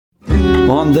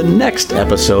on the next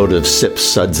episode of Sips,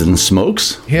 Suds, and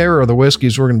Smokes. Here are the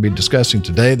whiskeys we're going to be discussing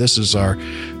today. This is our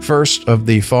first of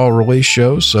the fall release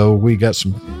shows, so we got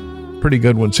some pretty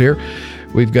good ones here.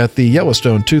 We've got the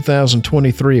Yellowstone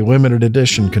 2023 limited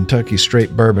edition Kentucky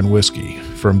Straight Bourbon Whiskey.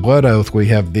 From Blood Oath, we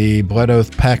have the Blood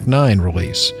Oath Pack 9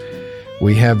 release.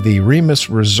 We have the Remus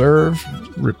Reserve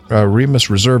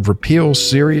Repeal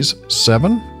Series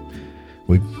 7.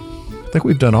 I think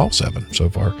we've done all 7 so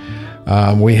far.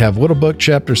 We have Little Book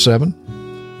Chapter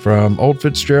 7. From Old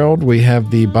Fitzgerald, we have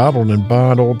the Bottled and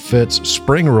Bond Old Fitz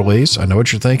Spring release. I know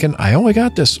what you're thinking. I only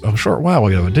got this a short while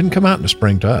ago. It didn't come out in the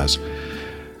spring to us.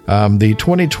 The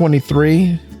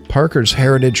 2023 Parker's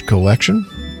Heritage Collection,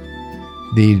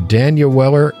 the Daniel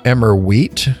Weller Emmer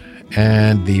Wheat,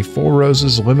 and the Four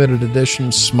Roses Limited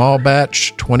Edition Small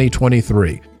Batch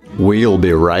 2023. We'll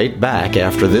be right back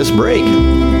after this break.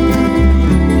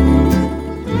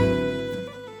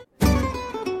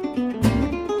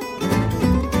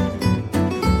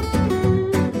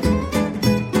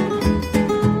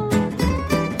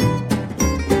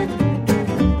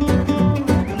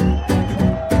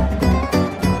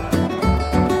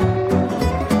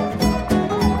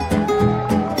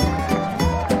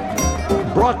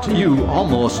 Brought to you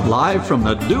almost live from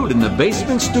the Dude in the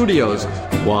Basement Studios.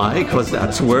 Why? Because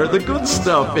that's where the good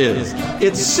stuff is.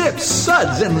 It's Sips,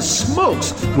 Suds, and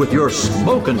Smokes with your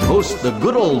smoking host, the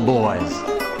good old boys.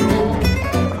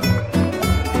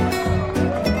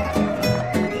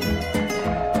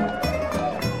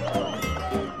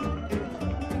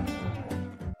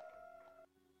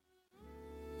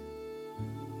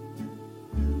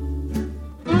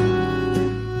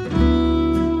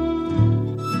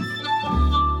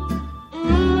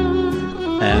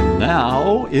 And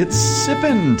now it's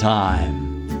sippin' time.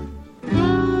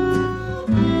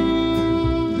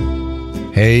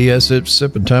 Hey, yes, it's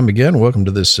sipping time again. Welcome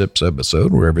to this Sips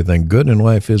episode where everything good in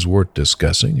life is worth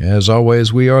discussing. As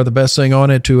always, we are the best thing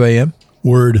on at 2 a.m.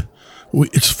 Word.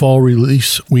 It's fall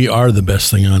release. We are the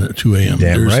best thing on at 2 a.m.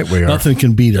 Damn right we are. Nothing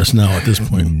can beat us now at this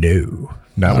point. No,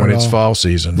 not when it's fall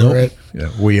season. Nope.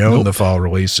 Yeah, we own the fall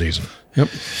release season. Yep.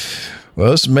 Well,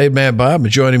 this is Made Man Bob,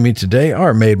 and joining me today,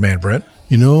 our Made Man Brent.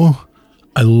 You know,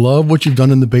 I love what you've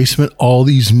done in the basement. All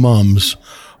these mums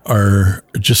are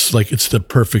just like, it's the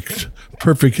perfect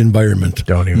environment.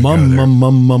 Don't even go there.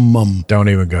 Mum. Don't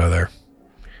even go there.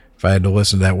 If I had to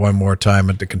listen to that one more time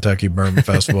at the Kentucky Bourbon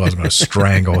Festival, I was going to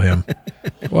strangle him.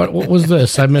 What was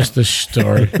this? I missed this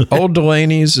story. Old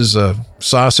Delaney's is a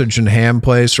sausage and ham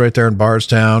place right there in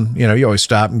Bardstown. You know, you always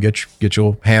stop and get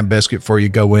your ham biscuit before you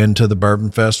go into the Bourbon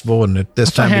Festival. And at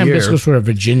this time of year, ham biscuits were a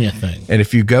Virginia thing. And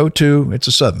if you go to, it's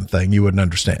a Southern thing, you wouldn't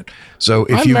understand. So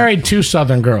if I married 2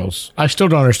 Southern girls. I still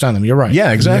don't understand them. You're right.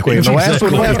 Yeah, exactly. And the last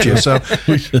one left you.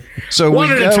 So one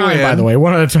we at a time, by the way.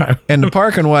 One at a time. And the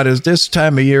parking lot is this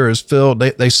time of year is filled.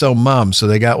 They sell mums, so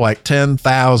they got like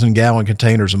 10,000 gallon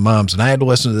containers of mums. And I had to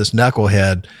listen to this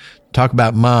knucklehead talk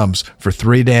about mums for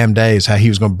 3 damn days, how he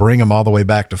was going to bring them all the way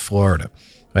back to Florida.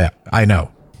 Yeah, I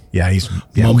know. Yeah, he's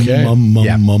Mum.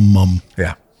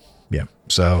 Yeah.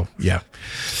 So yeah,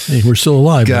 hey, we're still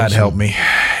alive. God help me.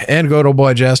 And good old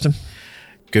boy Justin.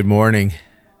 Good morning.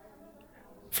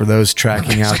 For those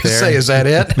tracking out there, say, is that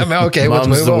it? I mean, okay, let's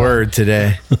mum's move the on. word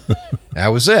today. That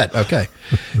was it. Okay.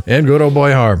 And good old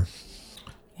boy Harm.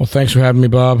 Well, thanks for having me,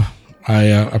 Bob. I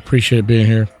appreciate being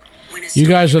here. You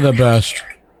guys are the best.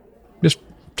 Just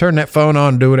turn that phone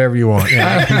on and do whatever you want.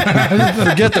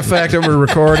 Forget the fact that we're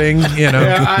recording, you know.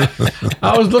 Yeah,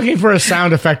 I was looking for a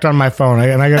sound effect on my phone,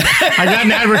 and I got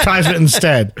an advertisement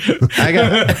instead. I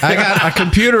got a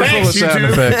computer full of sound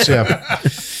effects, yeah.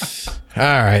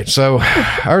 All right, so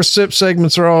our sip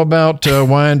segments are all about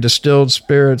wine, distilled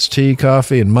spirits, tea,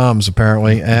 coffee, and mums,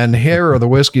 apparently. And here are the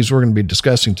whiskeys we're going to be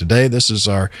discussing today. This is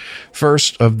our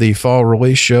first of the fall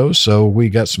release shows, so we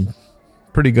got some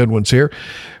pretty good ones here.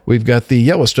 We've got the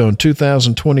Yellowstone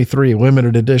 2023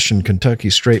 limited edition Kentucky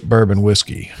Straight Bourbon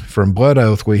Whiskey. From Blood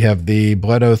Oath, we have the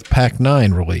Blood Oath Pack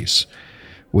 9 release.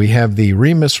 We have the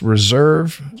Remus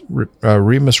Reserve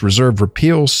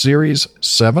Repeal Series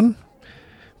 7.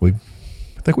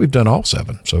 I think we've done all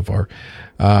 7 so far.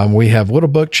 We have Little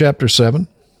Book Chapter 7.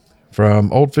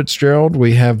 From Old Fitzgerald,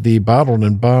 we have the Bottled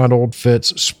and Bond Old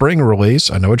Fitz Spring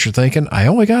release. I know what you're thinking. I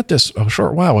only got this a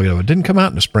short while ago. It didn't come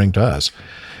out in the spring to us.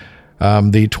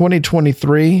 The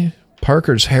 2023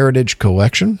 Parker's Heritage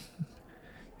Collection,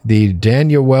 the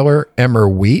Daniel Weller Emmer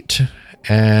Wheat,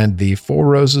 and the Four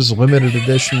Roses Limited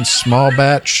Edition Small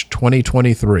Batch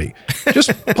 2023.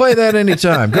 Just play that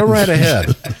anytime. Go right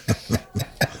ahead.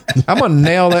 I'm going to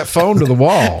nail that phone to the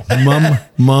wall.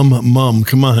 Mum.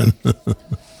 Come on.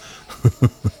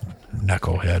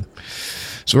 Knucklehead.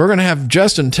 So we're going to have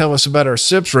Justin tell us about our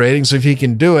SIPS ratings if he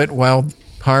can do it while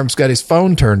Harm's got his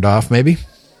phone turned off, maybe.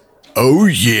 Oh,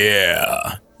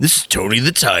 yeah. This is Tony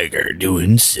the Tiger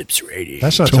doing SIPS rating.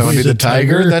 That's not Tony the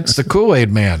Tiger. That's the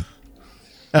Kool-Aid Man.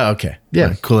 Oh, okay.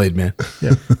 Yeah. Kool-Aid Man.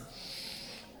 Yeah.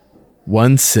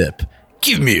 1 sip.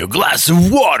 Give me a glass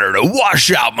of water to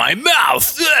wash out my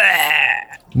mouth.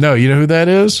 No, you know who that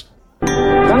is?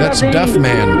 That's Duff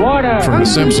Man from The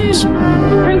Simpsons.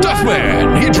 Duff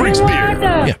Man, he drinks beer.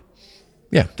 Yeah.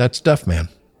 Yeah, that's Duff Man.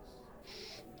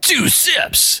 2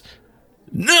 sips.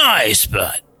 Nice,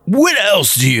 but what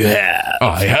else do you have?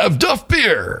 I have Duff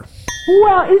beer.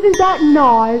 Well, isn't that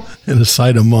nice? And a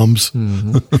side of mums.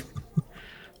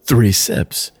 3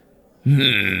 sips.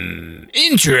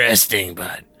 Interesting,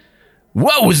 but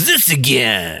what was this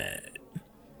again?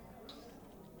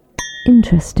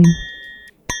 Interesting.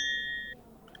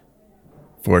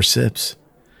 4 sips.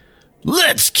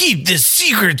 Let's keep this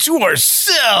secret to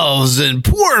ourselves and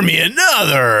pour me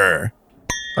another.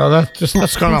 Oh,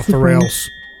 that's gone off the rails.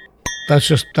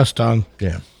 That's done.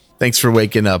 Yeah. Thanks for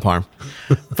waking up, Harm.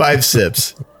 5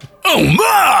 sips. Oh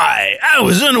my! I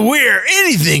was unaware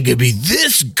anything could be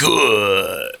this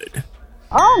good.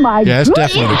 Oh my Yeah, it's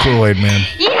goodness. definitely the Kool-Aid Man.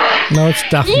 No, it's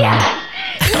Duff Man.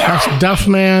 That's Duff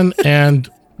Man and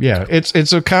Yeah, it's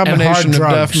a combination of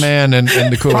drugs. Duff Man and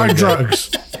the Kool-Aid hard Man.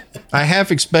 drugs. I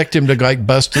half expect him to like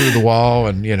bust through the wall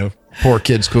and, pour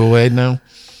kids Kool-Aid now.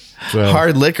 So,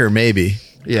 Hard liquor, maybe.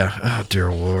 yeah. Oh,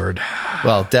 dear Lord.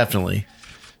 Well, definitely.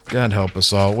 God help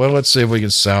us all. Well, let's see if we can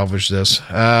salvage this.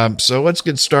 So let's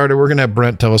get started. We're going to have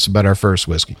Brent tell us about our first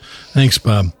whiskey. Thanks,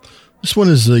 Bob. This one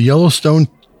is the Yellowstone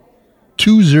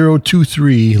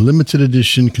 2023 limited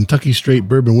edition Kentucky Straight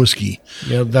Bourbon Whiskey.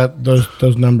 Yeah,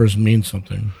 those numbers mean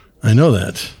something. I know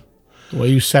that. The way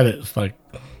you said it, it's like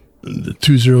The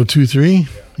 2023?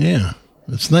 Yeah.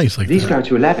 That's nice. Like These that. go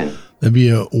to 11. That'd be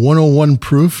a 101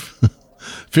 proof,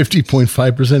 50.5%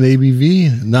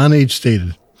 ABV, non-age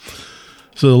stated.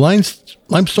 So the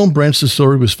Limestone Branch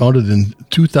Distillery was founded in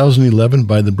 2011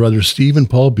 by the brothers Steve and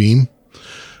Paul Beam.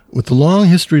 With a long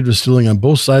history of distilling on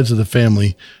both sides of the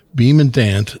family, Beam and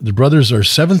Dant, the brothers are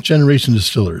 7th generation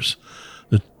distillers.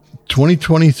 The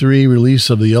 2023 release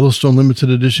of the Yellowstone Limited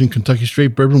Edition Kentucky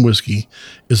Straight Bourbon Whiskey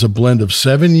is a blend of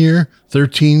 7-year,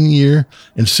 13-year,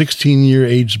 and 16-year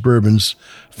aged bourbons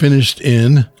finished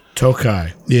in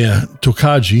Tokai.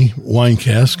 Tokaji wine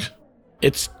cask.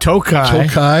 It's Tokai.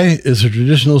 Tokai is a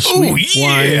traditional sweet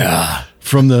wine Yeah.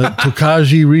 from the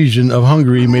Tokaji region of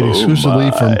Hungary made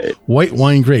exclusively from white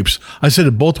wine grapes. I said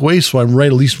it both ways, so I'm right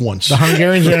at least once. The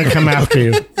Hungarians are going to come after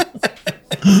you.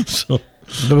 So,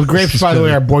 The grapes, by the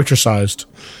way, are Beucher-sized.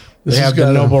 They have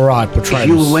the Noble Rot, You were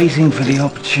Botrytis. waiting for the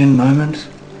opportune moment.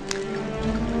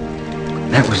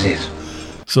 That was it.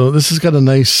 so this has got a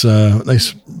nice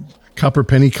copper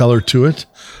penny color to it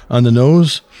on the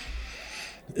nose.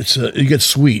 It gets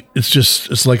sweet.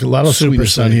 It's like a lot of Super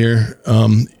sweetness on sweet. here.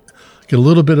 Get a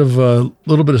little bit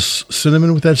of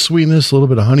cinnamon with that sweetness, a little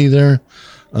bit of honey there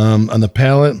on the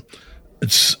palate.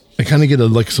 I kind of get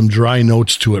like some dry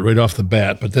notes to it right off the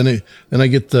bat, but then I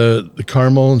get the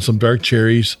caramel and some dark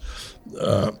cherries,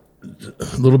 a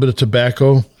little bit of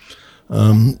tobacco,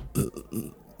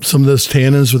 some of those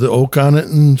tannins with the oak on it,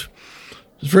 and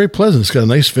it's very pleasant. It's got a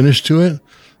nice finish to it,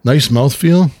 nice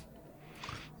mouthfeel.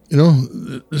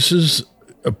 This is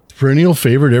a perennial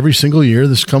favorite every single year.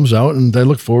 This comes out, and I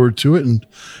look forward to it, and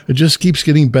it just keeps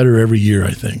getting better every year,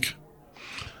 I think.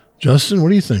 Justin, what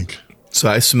do you think? So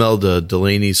I smelled a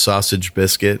Delaney sausage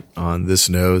biscuit on this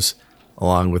nose,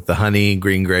 along with the honey,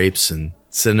 green grapes, and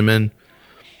cinnamon.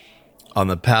 On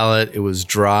the palate, it was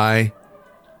dry.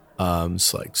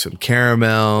 It's like some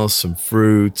caramel, some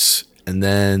fruits, and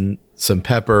then some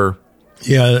pepper.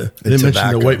 Yeah, they mentioned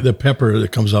tobacco. the pepper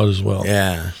that comes out as well.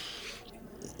 Yeah.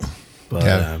 But,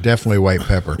 Yeah, definitely white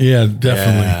pepper. Yeah,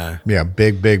 definitely. yeah. Yeah,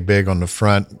 big on the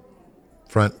front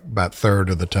about third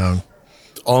of the tongue.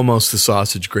 Almost the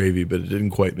sausage gravy, but it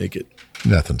didn't quite make it.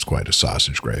 Nothing's quite a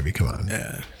sausage gravy. Come on.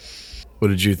 Yeah. What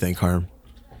did you think, Harm?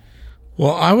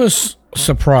 Well, I was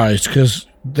surprised because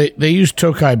they use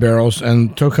Tokai barrels,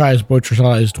 and Tokai is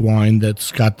Beucher-sized wine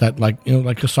that's got that like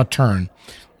a sauterne.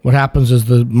 What happens is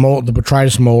the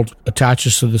botrytis mold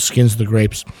attaches to the skins of the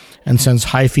grapes and sends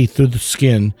hyphae through the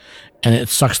skin, and it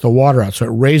sucks the water out, so it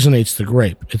raisinates the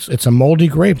grape. It's a moldy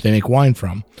grape they make wine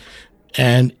from,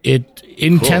 and it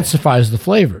intensifies the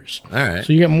flavors. All right.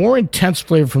 So you get more intense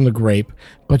flavor from the grape,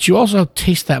 but you also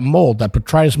taste that mold, that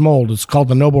botrytis mold. It's called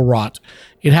the Noble Rot.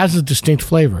 It has a distinct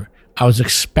flavor. I was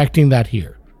expecting that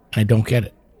here. I don't get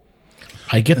it.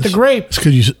 I get the grape.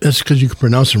 That's because you can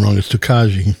pronounce it wrong. It's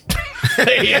Tokaji.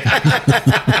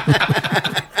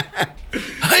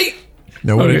 Hey!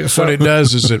 No, what it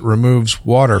does is it removes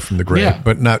water from the grape, Yeah.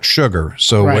 but not sugar.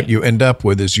 So Right. what you end up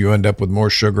with is more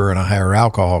sugar and a higher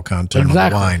alcohol content of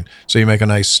Exactly. the wine. So you make a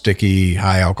nice sticky,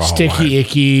 high alcohol Sticky, wine.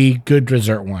 icky, good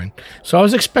dessert wine. So I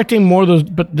was expecting more of those,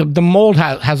 but the mold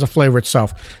has a flavor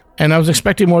itself. And I was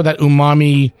expecting more of that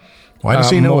umami. Why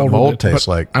does he know what with mold it, tastes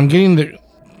but like? I'm getting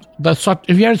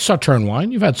if you had Sauterne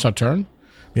wine, you've had Sauterne.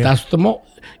 Yeah. That's the mold.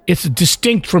 It's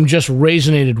distinct from just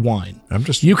raisinated wine.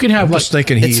 You can have. I'm just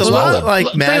thinking It's he's a lot mold.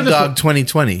 like Mad Dog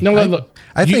 2020. No, look.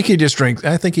 I think he just drinks.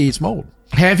 I think he eats mold.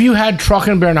 Have you had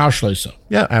Trockenbeeren Auslese?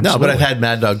 Yeah, absolutely. No, but I've had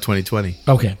Mad Dog 2020.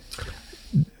 Okay.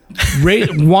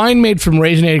 Wine made from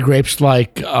raisinated grapes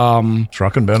like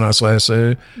Trockenbeeren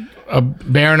Auslese.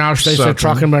 Baron Auslese, Sauterne.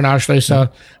 Trockenbeeren Auslese,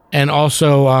 and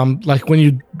also like when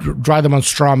you dry them on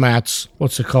straw mats,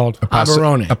 what's it called?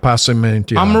 Amarone.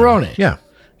 Appassimentiano. Amarone. Yeah.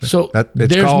 So It's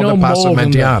there's called no mold in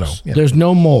Appassimentiano. those. Yeah. There's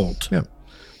no mold. Yeah.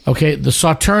 Okay, the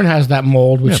Sauterne has that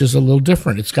mold, which Yeah. is a little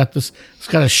different. It's got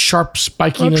a sharp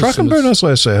spikiness. Trockenbeeren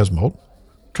Auslese has mold.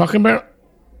 Trockenbeeren?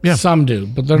 Yeah. Some do,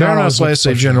 but they're Baron not always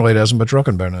Auslese generally doesn't, but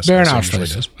Trockenbeeren Auslese Baron usually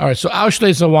Auslese. does. All right, so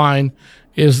Auslese wine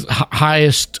is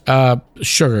highest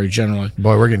sugar generally.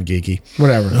 Boy, we're getting geeky.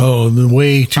 Whatever. Oh, the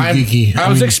way too geeky. I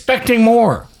was expecting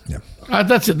more. Yeah.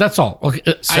 That's it. That's all. Okay.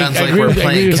 Sounds like agree we're with- I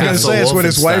playing agree with I you. was Castle going to say it's what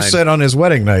his wife Wolfenstein. said on his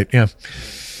wedding night. Yeah.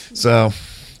 So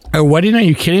A wedding? Are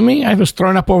you kidding me? I was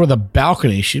thrown up over the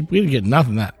balcony. We didn't get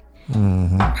nothing that.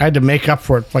 I had to make up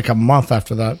for it like a month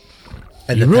after that.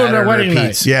 And You the ruined our pattern wedding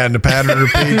repeats. yeah, and the pattern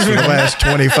repeats for the last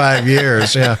 25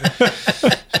 years. Yeah.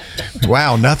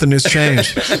 Wow, nothing has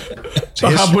changed.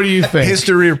 What do you think?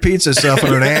 History repeats itself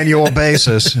on an annual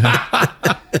basis.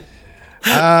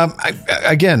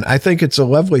 I think it's a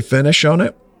lovely finish on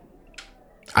it.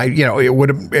 It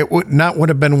would not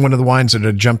have been one of the wines that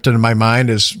had jumped into my mind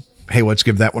as, hey, let's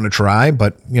give that one a try.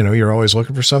 But you're always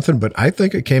looking for something. But I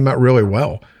think it came out really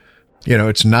well.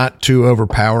 It's not too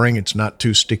overpowering. It's not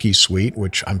too sticky sweet,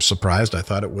 which I'm surprised. I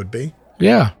thought it would be.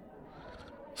 Yeah.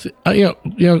 See,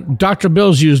 Dr.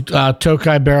 Bill's used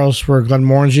Tokai barrels for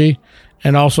Glenmorangie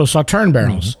and also Sauterne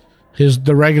barrels.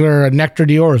 The regular Nectar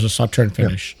d'Or is a Sauterne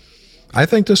finish. I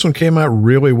think this one came out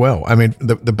really well. I mean,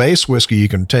 the base whiskey you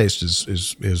can taste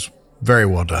is very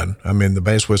well done. I mean, the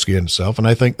base whiskey in itself, and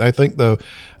I think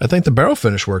the barrel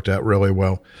finish worked out really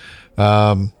well.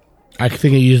 I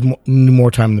think it used more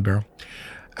time in the barrel.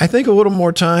 I think a little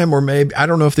more time, or maybe I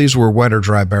don't know if these were wet or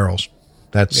dry barrels.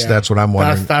 That's what I'm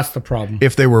wondering. That's the problem.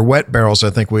 If they were wet barrels, I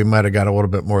think we might have got a little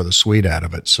bit more of the sweet out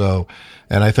of it. So,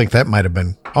 and I think that might have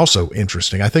been also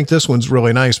interesting. I think this one's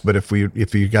really nice, but if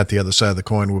you got the other side of the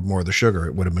coin with more of the sugar,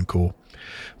 it would have been cool.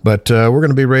 But we're going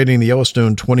to be rating the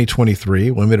Yellowstone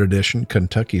 2023 limited edition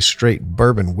Kentucky Straight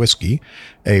Bourbon Whiskey,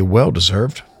 a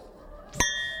well-deserved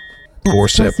 4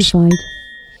 sips. Classified.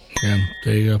 Yeah,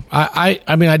 there you go.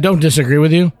 I mean, I don't disagree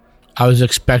with you. I was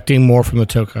expecting more from the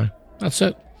Tokai. That's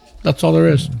it. That's all there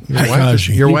is.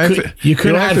 Your wife You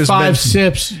could your have wife had has 5 been-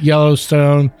 sips,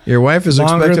 Yellowstone. Your wife is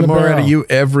Longer expecting in the more out barrel. of you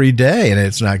every day, and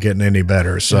it's not getting any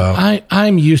better. So,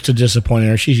 I'm used to disappointing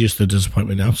her. She's used to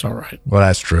disappointment now. It's all right. well,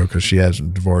 that's true because she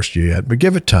hasn't divorced you yet. But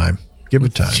give it time. Give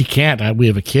it time. She can't. We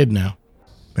have a kid now.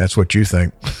 That's what you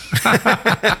think.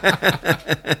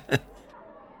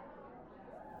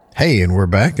 Hey, and we're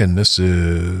back, and this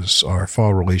is our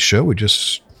fall release show. We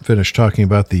just finished talking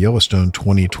about the Yellowstone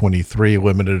 2023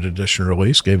 limited edition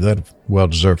release. Gave that a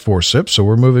well-deserved 4 sips. So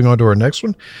we're moving on to our next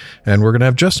one, and we're going to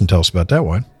have Justin tell us about that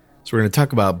one. So we're going to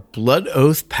talk about Blood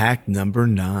Oath Pack number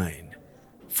 9.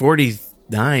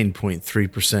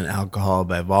 49.3% alcohol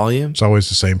by volume. It's always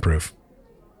the same proof.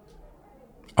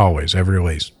 Always, every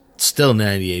release. Still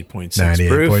 98.6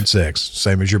 proof. 98.6,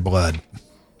 same as your blood.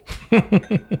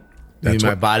 Maybe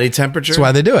my body temperature. That's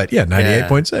why they do it. Yeah,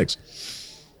 98.6.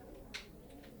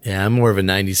 Yeah, I'm more of a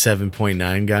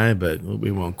 97.9 guy, but we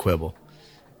won't quibble.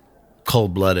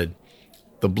 Cold-blooded.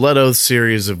 The Blood Oath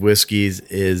series of whiskeys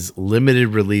is limited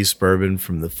release bourbon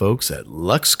from the folks at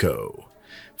Luxco.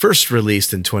 First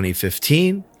released in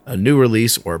 2015, a new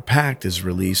release or pack is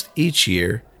released each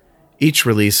year. Each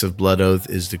release of Blood Oath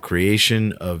is the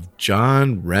creation of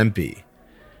John Rempe,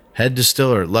 head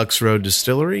distiller at Lux Road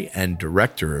Distillery and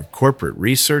director of corporate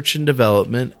research and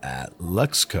development at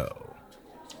Luxco.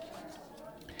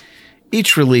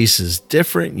 Each release is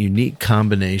different, unique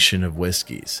combination of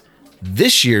whiskeys.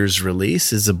 This year's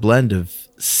release is a blend of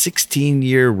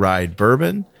 16-year rye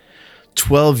bourbon,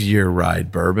 12-year rye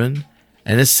bourbon,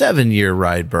 and a 7-year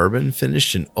rye bourbon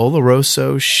finished in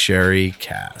Oloroso sherry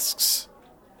casks.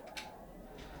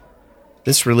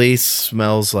 This release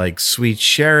smells like sweet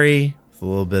sherry, with a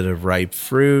little bit of ripe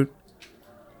fruit,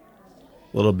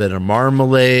 a little bit of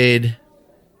marmalade,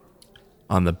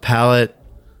 On the palate,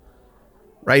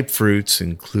 ripe fruits,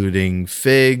 including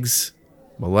figs,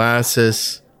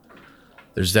 molasses.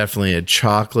 There's definitely a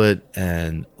chocolate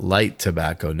and light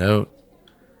tobacco note.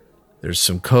 There's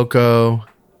some cocoa,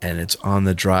 and it's on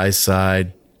the dry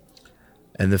side.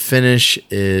 And the finish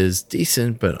is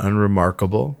decent but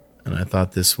unremarkable. And I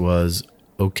thought this was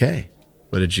okay.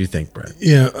 What did you think, Brett?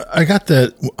 Yeah, I got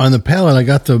that on the palate. I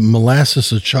got the molasses,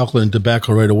 the chocolate, and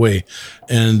tobacco right away.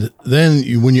 And then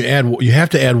when you have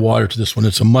to add water to this one.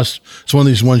 It's a must. It's one of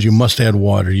these ones you must add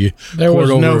water. There was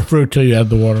no fruit till you add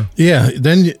the water. Yeah.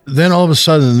 Then all of a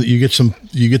sudden you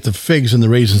get the figs and the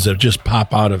raisins that just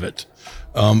pop out of it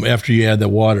after you add the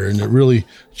water, and it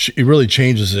really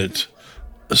changes it.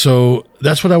 So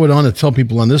that's what I would want to tell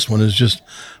people on this one is just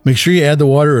make sure you add the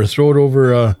water or throw it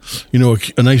over, a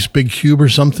nice big cube or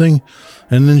something,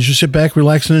 and then just sit back,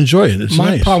 relax, and enjoy it. It's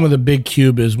My nice. problem with a big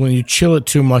cube is when you chill it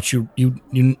too much, you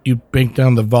break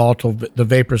down the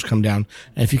vapors come down,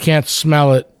 and if you can't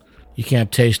smell it, you can't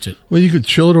taste it. Well, you could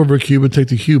chill it over a cube and take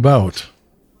the cube out.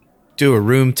 Do a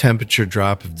room temperature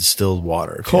drop of distilled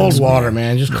water. Cold water,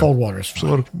 man, just cold water is So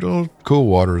fine. a little cool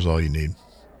water is all you need.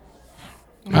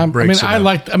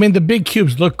 The big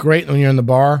cubes look great when you're in the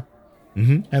bar,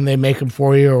 and they make them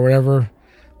for you or whatever.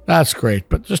 That's great,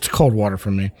 but just cold water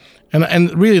for me.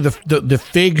 And really, the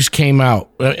figs came out.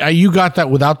 You got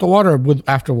that without the water or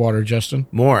after water, Justin?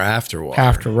 More after water.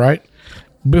 After, right?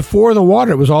 Before the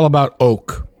water, it was all about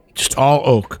oak, just all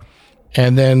oak,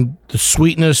 and then the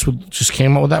sweetness just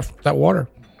came out with that water.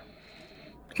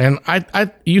 And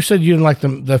you said you didn't like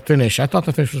the finish. I thought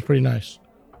the finish was pretty nice.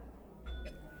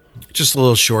 Just a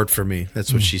little short for me.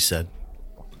 That's what she said.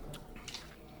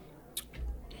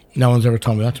 No one's ever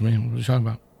told me that to me. What are you talking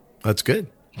about? That's good.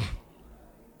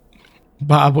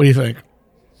 Bob, what do you think?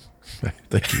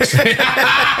 Thank you.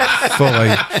 Fully.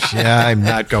 Yeah, I'm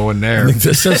not going there.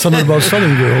 This says something about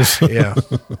Southern girls. Yeah.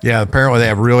 Yeah. Apparently they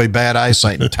have really bad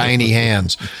eyesight and tiny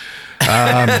hands.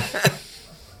 Yeah.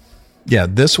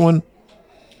 This one,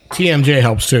 TMJ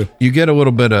helps too. you get a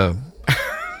little bit of,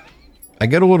 I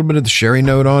get a little bit of the sherry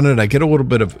note on it. I get a little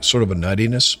bit of sort of a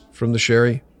nuttiness from the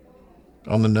sherry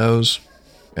on the nose,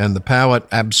 and the palate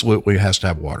absolutely has to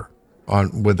have water.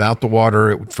 Without the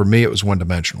water, for me, it was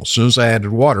one-dimensional. As soon as I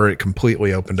added water, it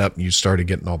completely opened up, and you started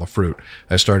getting all the fruit.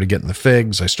 I started getting the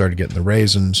figs. I started getting the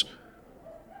raisins.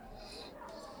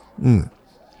 And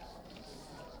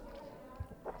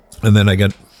then I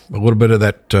get a little bit of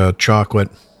that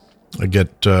chocolate. I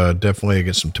get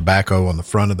some tobacco on the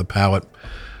front of the palate.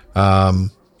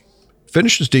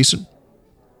 Finish is decent.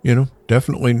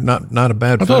 Definitely not a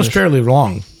bad I thought it was finish. fairly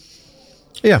long.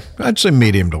 Yeah, I'd say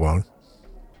medium to long.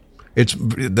 It's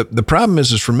the problem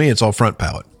is for me, it's all front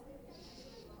palate.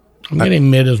 I'm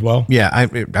getting mid as well. Yeah,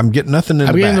 I'm getting nothing in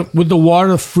I'm the getting back. with the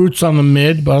water, fruits on the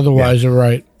mid, but otherwise you're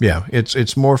right. Yeah,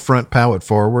 it's more front palate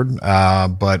forward.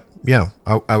 But yeah,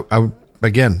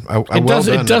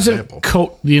 It doesn't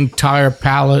coat the entire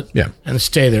palate. Yeah. And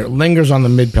stay there. It lingers on the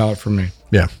mid palate for me.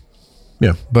 Yeah,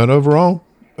 yeah. But overall,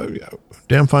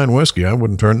 damn fine whiskey. I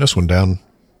wouldn't turn this one down.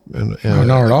 Not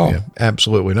at all. Yeah,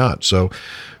 absolutely not. So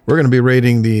we're going to be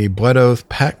rating the Blood Oath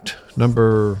Pact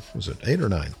number, was it 8 or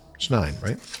 9? It's 9,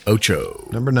 right? Ocho.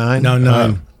 Number 9. No,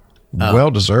 9. Well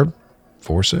deserved.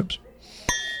 4 sips.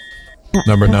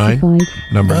 Number 9.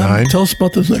 Number 9. Tell us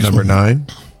about this next Number one. 9.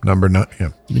 Number 9. Yeah.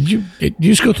 Did you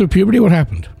just go through puberty? What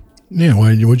happened? Yeah,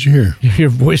 what'd you hear? Your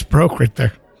voice broke right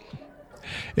there.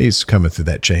 He's coming through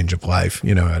that change of life.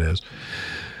 You know how it is.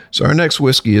 So our next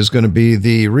whiskey is going to be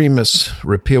the Remus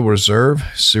Repeal Reserve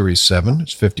Series 7.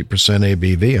 It's 50%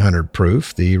 ABV, 100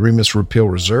 proof. The Remus Repeal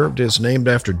Reserve is named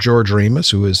after George Remus,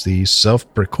 who is the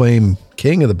self-proclaimed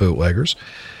king of the bootleggers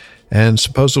and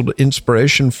supposed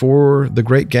inspiration for The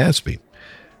Great Gatsby.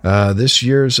 This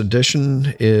year's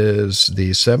edition is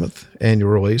the 7th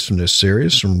annual release from this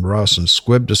series from Ross and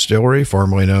Squibb Distillery,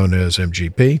 formerly known as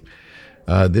MGP.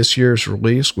 This year's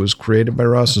release was created by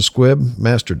Ross and Squibb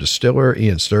master distiller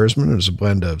Ian Sturzman. It was a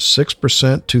blend of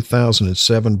 6%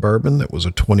 2007 bourbon that was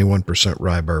a 21%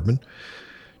 rye bourbon,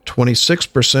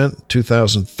 26%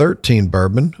 2013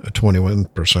 bourbon, a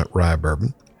 21% rye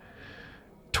bourbon,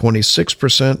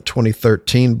 26%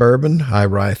 2013 bourbon, high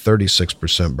rye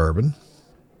 36% bourbon,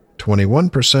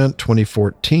 21%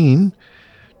 2014,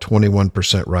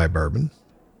 21% rye bourbon,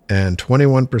 and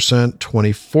 21%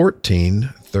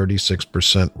 2014,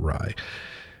 36% rye.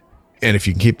 And if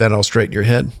you can keep that all straight in your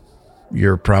head,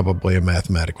 you're probably a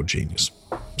mathematical genius.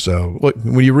 So look,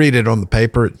 when you read it on the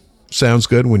paper, it sounds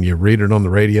good. When you read it on the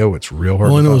radio, it's real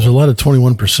hard All I to know is follow. a lot of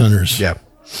 21%ers. Yeah.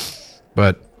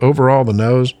 But overall, the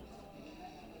nose,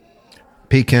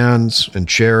 pecans and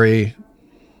cherry,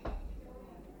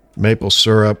 maple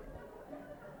syrup,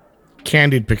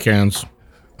 Candied pecans.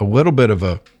 a little bit of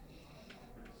a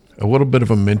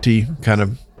minty kind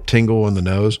of tingle in the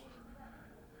nose,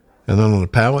 and then on the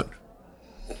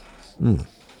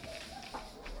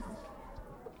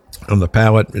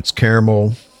palate, it's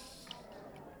caramel.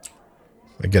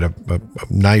 I get a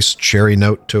nice cherry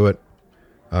note to it.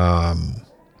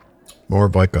 More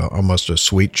of like almost a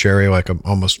sweet cherry, like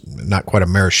almost not quite a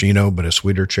maraschino, but a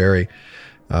sweeter cherry.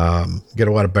 Get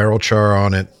a lot of barrel char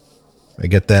on it. I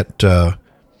get that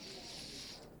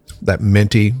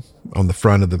minty on the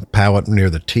front of the palate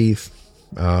near the teeth.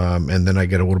 And then I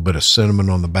get a little bit of cinnamon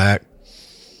on the back.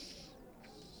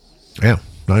 Yeah,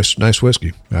 nice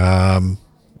whiskey.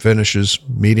 Finishes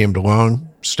medium to long,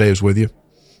 stays with you.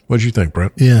 What'd you think,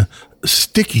 Brent? Yeah.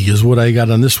 Sticky is what I got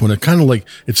on this one. It kind of like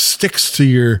it sticks to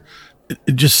your,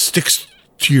 it just sticks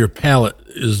to your palate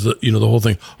is the whole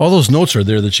thing. All those notes are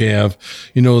there that you have,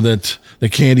 that the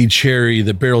candied cherry,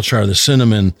 the barrel char, the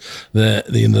cinnamon,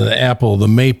 the apple, the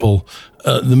maple.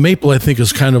 The maple, I think,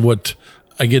 is kind of what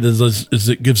I get is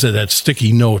it gives it that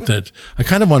sticky note that I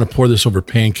kind of want to pour this over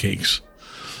pancakes,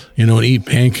 and eat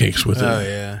pancakes with it. Oh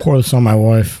yeah. Pour this on my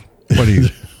wife. What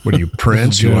are you,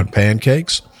 Prince? You want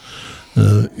pancakes?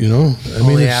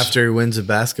 Only after he wins a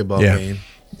basketball game.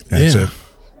 That's it.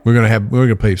 We're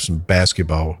gonna play some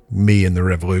basketball, me and the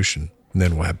Revolution, and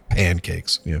then we'll have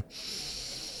pancakes. Yeah.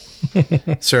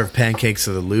 Serve pancakes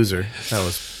to the loser. That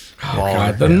was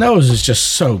God, the nose is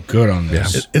just so good on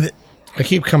this. Yeah. I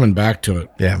keep coming back to it.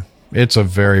 Yeah. It's a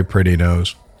very pretty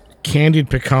nose. Candied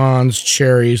pecans,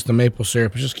 cherries, the maple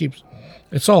syrup.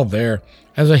 It's all there.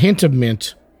 As a hint of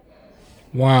mint.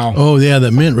 Wow. Oh yeah,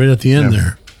 that mint right at the end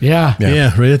there. Yeah.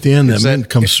 Yeah, right at the end, that mint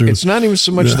comes through. It's not even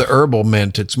so much the herbal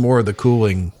mint; it's more the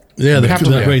cooling. Yeah,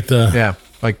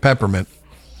 like peppermint.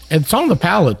 It's on the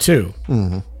palate too,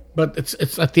 but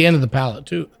it's at the end of the palate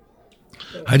too.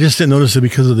 I just didn't notice it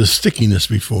because of the stickiness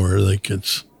before. Like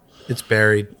it's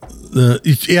buried.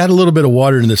 You add a little bit of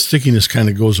water and the stickiness kind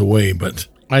of goes away. But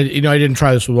I didn't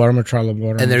try this with water. I'm gonna try the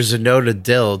water. And there's a note of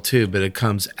dill too, but it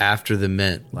comes after the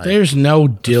mint. Like there's no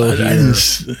dill here.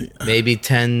 maybe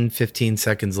 10, 15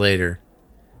 seconds later,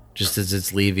 just as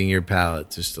it's leaving your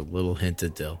palate, just a little hint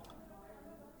of dill.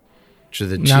 Which are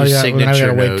the two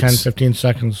signature wait notes. 10, 15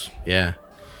 seconds. Yeah.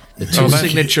 The two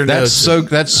signature notes.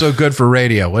 That's so good for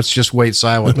radio. Let's just wait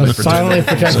silently for 10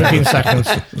 for 10, 15 seconds.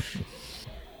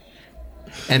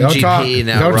 MGP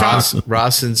now, Ross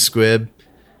and Squibb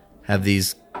have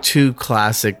these two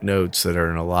classic notes that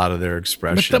are in a lot of their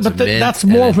expressions. But that's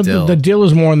more for the dill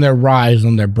is more in their rye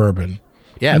than their bourbon.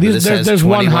 Yeah, and there's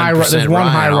one high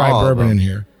rye bourbon in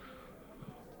here.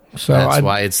 So that's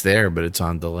why it's there, but it's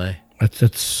on delay.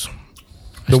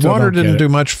 The water didn't do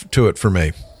much to it for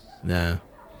me. No.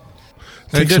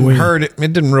 It didn't hurt it.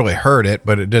 It didn't really hurt it,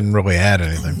 but it didn't really add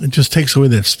anything. It just takes away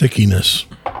that stickiness.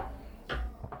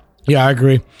 Yeah, I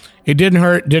agree. It didn't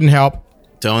hurt, didn't help.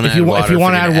 If you want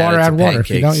to add water, add water. If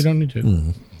you don't, you don't need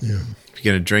to. Yeah. If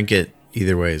you're going to drink it,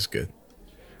 either way is good.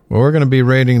 Well, we're going to be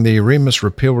rating the Remus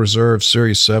Repeal Reserve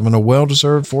Series 7 a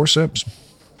well-deserved 4 sips.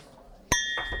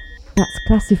 That's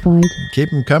classified.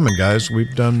 Keep them coming, guys.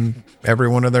 We've done every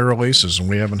one of their releases, and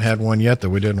we haven't had one yet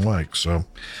that we didn't like. So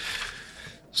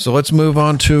let's move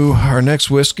on to our next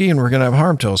whiskey, and we're going to have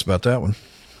Harm tell us about that one.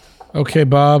 Okay,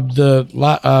 Bob.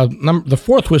 The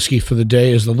fourth whiskey for the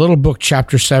day is the Little Book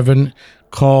Chapter 7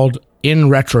 called In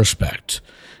Retrospect.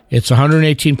 It's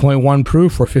 118.1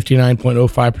 proof or 59.05%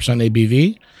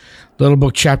 ABV. Little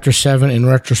Book Chapter 7 In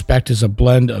Retrospect is a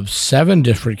blend of 7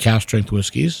 different cask strength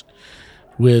whiskeys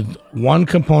with one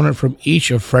component from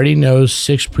each of Freddie No's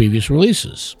 6 previous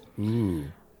releases. Ooh.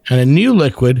 And a new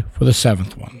liquid for the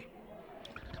 7th one.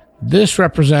 This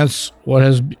represents what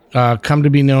has come to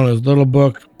be known as Little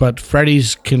Book, but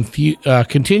Freddie's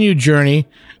continued journey.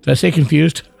 Did I say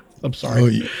confused? I'm sorry. Oh,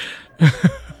 yeah.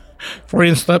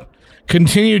 Freudian slip.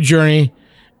 Continued journey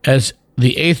as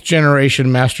the 8th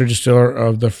generation master distiller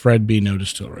of the Fred B. No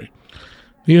Distillery.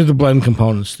 These are the blend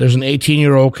components. There's an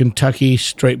 18-year-old Kentucky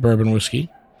straight bourbon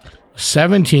whiskey, a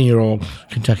 17-year-old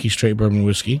Kentucky straight bourbon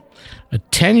whiskey, a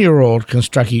 10-year-old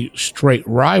Kentucky straight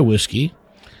rye whiskey,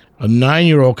 a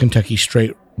 9-year-old Kentucky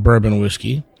straight bourbon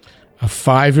whiskey, a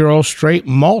 5-year-old straight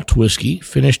malt whiskey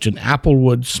finished in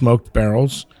applewood smoked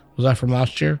barrels. Was that from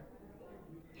last year?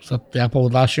 Was that the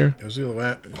applewood last year? It was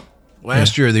either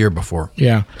last year or the year before.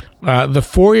 Yeah. The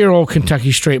 4-year-old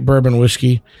Kentucky straight bourbon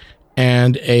whiskey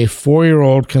and a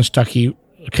 4-year-old Kentucky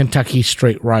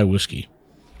straight rye whiskey.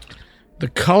 The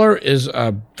color is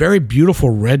a very beautiful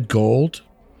red gold.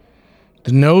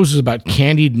 The nose is about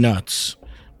candied nuts.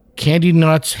 Candied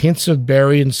nuts, hints of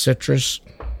berry and citrus,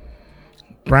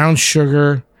 brown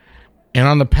sugar, And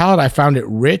on the palate, I found it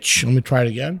rich. Let me try it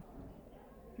again.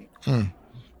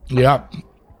 Yep.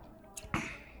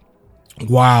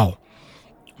 Wow.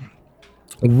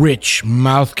 Rich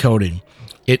mouth coating.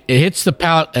 It hits the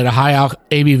palate at a high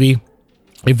ABV,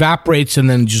 evaporates, and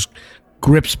then just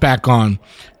grips back on.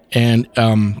 And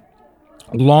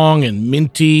long and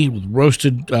minty with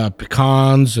roasted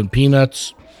pecans and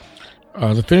peanuts.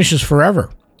 The finish is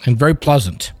forever and very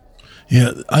pleasant.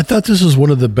 Yeah, I thought this was one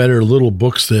of the better little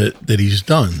books that he's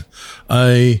done.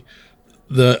 On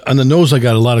the nose, I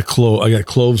got a lot of I got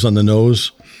cloves on the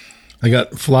nose. I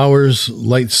got flowers,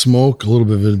 light smoke, a little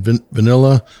bit of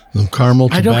vanilla, some caramel,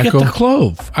 tobacco. I don't get the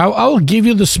clove. I'll give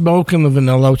you the smoke and the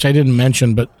vanilla, which I didn't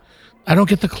mention, but I don't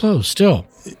get the clove still.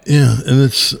 Yeah, and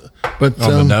it's but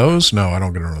on the nose. No, I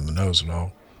don't get it on the nose at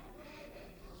all.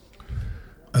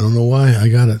 I don't know why I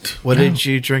got it. What did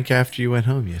you drink after you went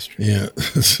home yesterday? Yeah,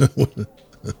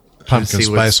 Pumpkin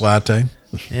spice latte.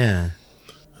 Yeah.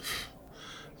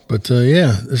 But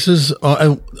this is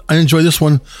I enjoy this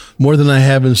one more than I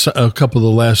have in a couple of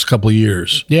the last couple of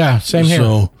years. Yeah, same here.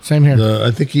 So same here.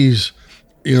 I think he's,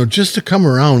 just to come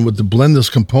around with the blendless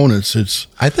components.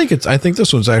 I think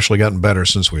this one's actually gotten better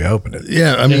since we opened it.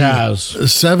 Yeah, I mean, it has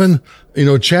 7.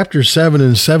 Chapter 7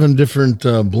 and 7 different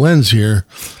blends here.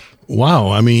 Wow,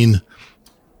 I mean,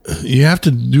 you have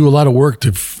to do a lot of work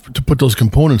to put those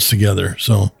components together.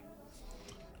 So,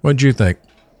 what did you think?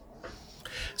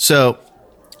 So,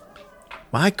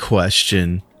 my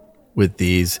question with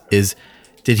these is,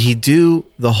 did he do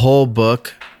the whole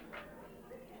book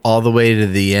all the way to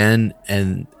the end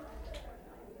and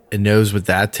knows what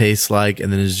that tastes like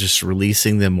and then is just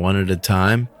releasing them one at a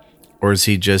time? Or is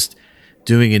he just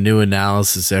doing a new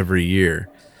analysis every year?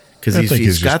 Because I think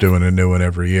he's just doing a new one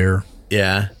every year.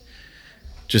 Yeah.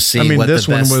 Just seeing what the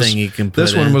best thing he can put in.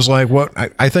 This one was like what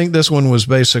I think this one was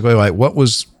basically like what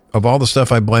was, of all the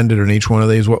stuff I blended in each one of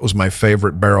these, what was my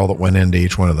favorite barrel that went into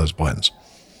each one of those blends?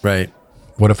 Right.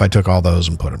 What if I took all those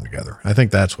and put them together? I think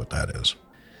that's what that is.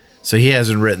 So he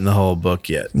hasn't written the whole book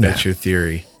yet. That's your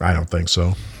theory. I don't think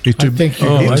so. He's too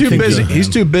busy. He's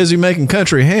too busy making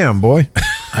country ham, boy.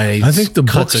 I think the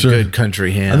books a good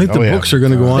country ham. I think the books are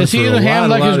going to go on. Is he for the ham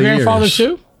like his grandfather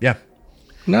too? Yeah.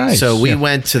 Nice. So we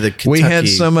went to the Kentucky. We had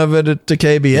some of it at the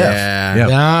KBF. Yeah.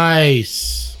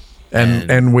 Nice.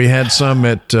 And we had some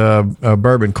at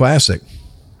Bourbon Classic.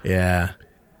 Yeah.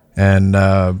 And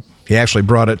he actually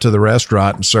brought it to the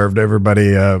restaurant and served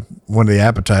everybody one of the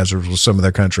appetizers with some of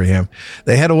their country ham.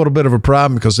 They had a little bit of a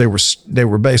problem because they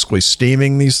were basically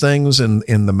steaming these things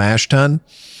in the mash tun.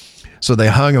 So they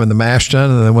hung them in the mash tun,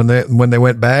 and then when they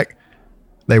went back,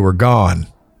 they were gone.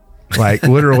 Like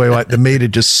literally, like the meat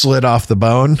had just slid off the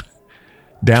bone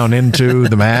down into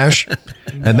the mash,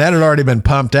 and that had already been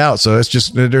pumped out. So it's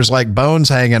just there's like bones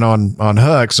hanging on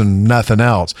hooks and nothing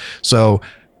else. So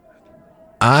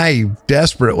I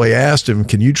desperately asked him,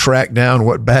 "Can you track down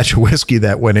what batch of whiskey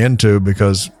that went into?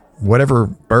 Because whatever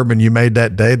bourbon you made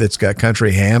that day that's got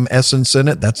country ham essence in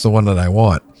it, that's the one that I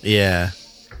want." Yeah.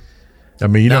 I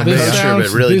mean,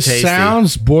 this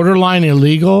sounds borderline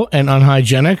illegal and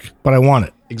unhygienic, but I want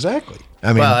it. Exactly. I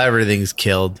mean, well, everything's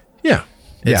killed. Yeah.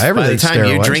 Everything's by the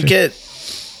time you drink it,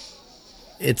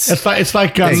 it's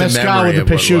like mezcal with the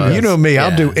pichuga. You know me,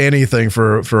 I'll do anything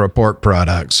for a pork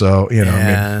product. So,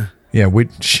 I mean,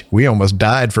 we almost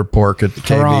died for pork at the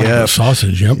KBF.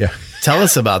 Sausage, yep. Yeah. Tell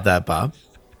us about that, Bob.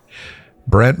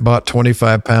 Brent bought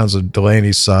 25 pounds of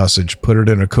Delaney's sausage, put it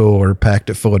in a cooler, packed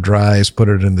it full of dry ice, put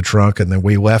it in the trunk, and then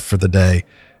we left for the day.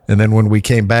 And then when we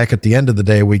came back at the end of the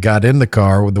day, we got in the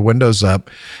car with the windows up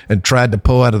and tried to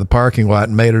pull out of the parking lot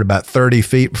and made it about 30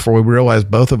 feet before we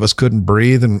realized both of us couldn't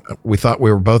breathe. And we thought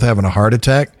we were both having a heart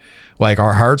attack. Like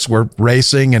our hearts were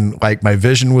racing and like my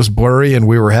vision was blurry and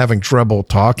we were having trouble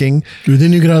talking. Dude,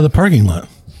 then you get out of the parking lot.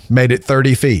 Made it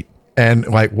 30 feet. And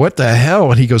like, what the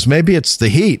hell? And he goes, maybe it's the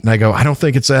heat. And I go, I don't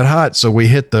think it's that hot. So we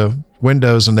hit the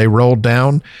windows and they rolled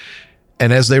down.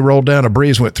 And as they rolled down, a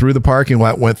breeze went through the parking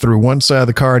lot, went through one side of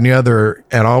the car and the other.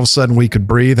 And all of a sudden we could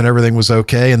breathe and everything was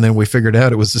okay. And then we figured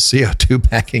out it was the CO2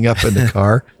 backing up in the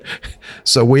car.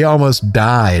 So we almost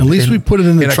died. At least we put it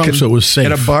in the trunk so it was safe.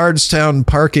 In a Bardstown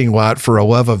parking lot for a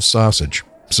love of sausage.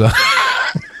 So...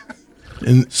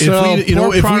 And so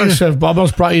pork products have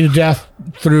almost brought you to death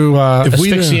through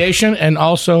asphyxiation and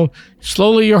also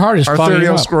slowly your heart is clogging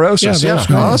up. Arteriosclerosis.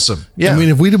 Yeah, awesome. Yeah. I mean,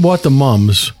 if we'd have bought the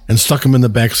mums and stuck them in the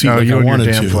back seat like I wanted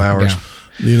to. Flowers.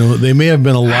 Yeah. They may have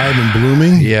been alive and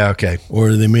blooming. Yeah, okay.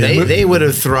 Or they would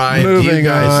have thrived. Moving you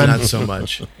guys, on. not so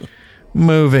much.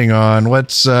 Moving on.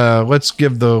 Let's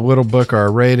give the Little Book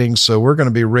our rating. So we're going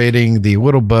to be rating the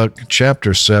Little Book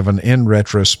Chapter 7 in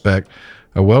retrospect.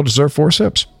 A well-deserved 4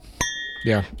 sips.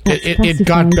 Yeah, That's it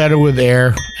got classified. better with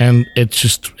air, and it's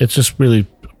just really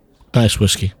nice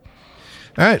whiskey.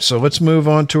 All right, so let's move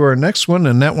on to our next one,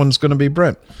 and that one's going to be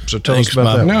Brent. So tell Thanks, us about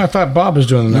Bob. that. No, I thought Bob was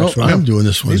doing the No, next one. I'm doing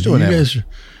this one. He's doing You that guys one. are-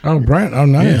 Oh, Brent. Oh,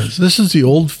 nice. Yeah, so this is the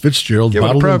Old Fitzgerald Give it a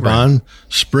Bottled and program. Bond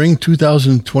Spring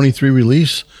 2023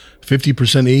 release.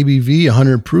 50% ABV,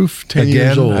 100 proof, 10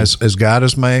 years Again, old. as God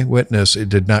is my witness, it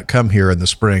did not come here in the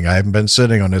spring. I haven't been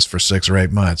sitting on this for 6 or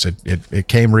 8 months. It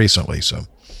came recently, so.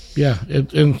 Yeah,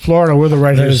 in Florida, we're the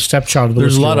right-handed stepchild of the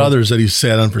There's a whiskey lot of world. others that he's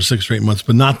sat on for 6 or 8 months,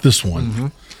 but not this one. Mm-hmm.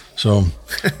 So,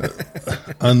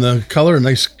 on the color, a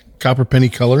nice copper penny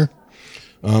color.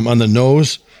 On the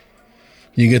nose,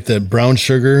 you get the brown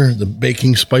sugar, the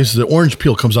baking spices. The orange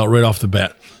peel comes out right off the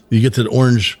bat. You get that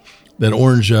orange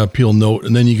peel note,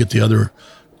 and then you get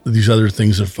these other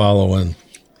things that follow. And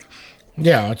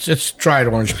Yeah, it's dried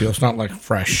orange peel. It's not like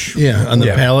fresh. yeah, on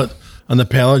the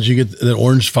palate, you get the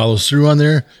orange follows through on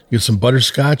there. You get some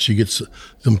butterscotch. You get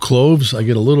some cloves. I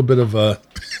get a little bit of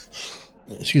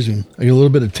excuse me. I get a little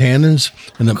bit of tannins,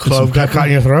 and then Clove got caught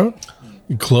in your throat?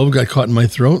 Clove got caught in my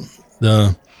throat.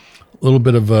 The little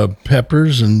bit of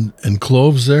peppers and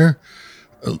cloves there.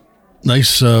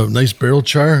 Nice barrel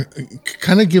char.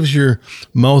 Kind of gives your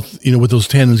mouth, with those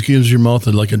tannins, gives your mouth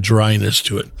like a dryness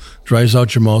to it. Dries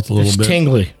out your mouth a little It's bit.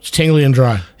 tingly. It's tingly and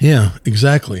dry. Yeah,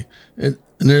 exactly. And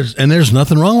there's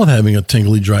nothing wrong with having a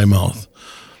tingly, dry mouth.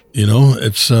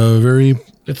 It's very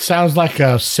It sounds like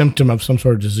a symptom of some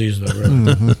sort of disease, though.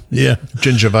 Right? yeah.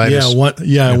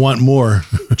 Gingivitis. I want more.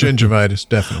 Gingivitis,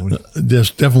 definitely.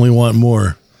 Just definitely want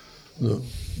more.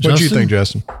 What do you think,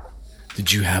 Justin?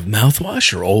 Did you have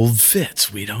mouthwash or Old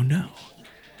Fitz? We don't know.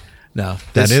 No,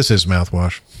 That is his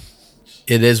mouthwash.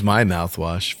 It is my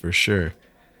mouthwash for sure.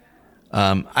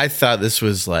 I thought this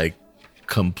was like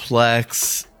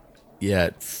complex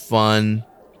yet fun.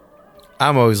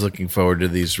 I'm always looking forward to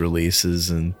these releases,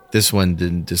 and this one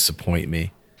didn't disappoint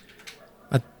me.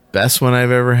 Not the best one I've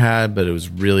ever had, but it was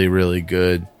really, really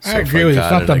good. I So if agree with you. It's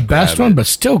got not it, the I'd best grab one, it. but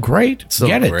still great. Still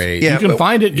Get it. great. You Yeah, can but-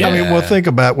 find it. Yeah. I mean, well, think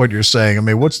about what you're saying. I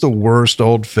mean, what's the worst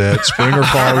Old Fit spring or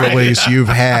fall release you've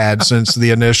had since the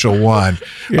initial one?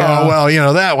 Yeah. Oh well,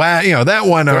 that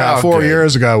one They're all 4 good.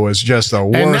 years ago was just the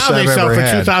worst And now they I've sell ever for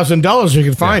had. $2,000. You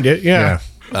can find it. Yeah.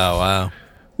 Oh, wow.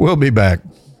 We'll be back.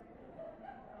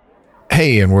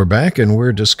 Hey, and we're back, and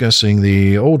we're discussing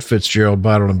the Old Fitzgerald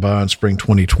Bottled and Bond Spring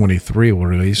 2023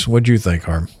 release. What'd you think,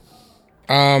 Harm?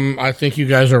 I think you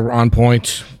guys are on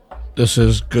point. This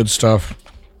is good stuff.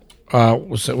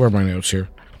 What's that? Where are my notes here?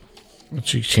 Let's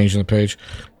see, changing the page.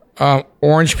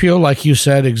 Orange peel, like you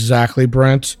said, exactly,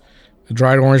 Brent. The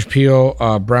dried orange peel,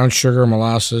 brown sugar,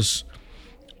 molasses.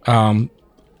 I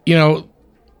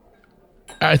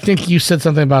think you said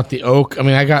something about the oak. I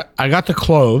mean, I got the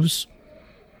cloves.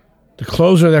 The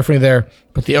cloves are definitely there,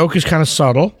 but the oak is kind of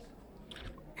subtle.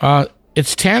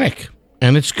 It's tannic,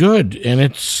 and it's good, and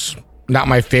it's not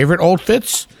my favorite Old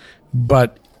Fitz,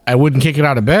 but I wouldn't kick it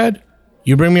out of bed.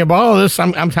 You bring me a bottle of this,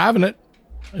 I'm having it.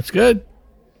 It's good.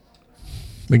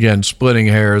 Again, splitting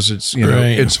hairs. It's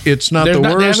Right. it's not the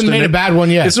worst. They haven't and made a bad one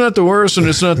yet. It's not the worst, and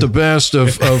it's not the best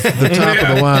of the top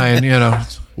of the line.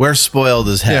 We're spoiled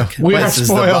as heck. Yeah, we are This is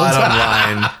spoiled. the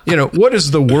bottom line. What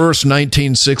is the worst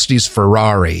 1960s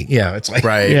Ferrari? Yeah, it's like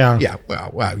Right. Yeah. Yeah,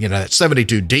 wow, that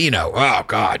 72 Dino. Oh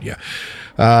God, yeah.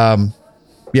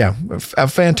 A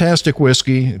fantastic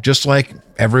whiskey, just like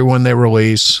everyone they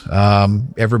release.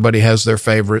 Everybody has their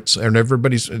favorites, and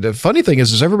the funny thing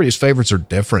is everybody's favorites are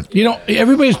different.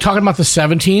 Everybody's talking about the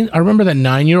 17. I remember that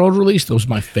 9-year-old release. That was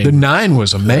my The favorite. 9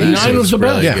 was amazing. 9 was the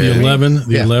best. Yeah. The 11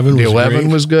 The 11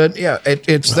 was was good. Yeah,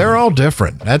 they're all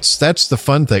different. That's the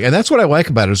fun thing, and that's what I like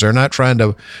about it is they're not trying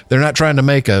to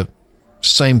make a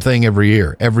same thing every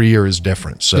year. Every year is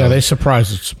different. So Yeah, they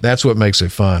surprised us. that's what makes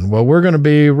it fun. Well, we're going to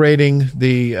be rating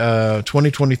the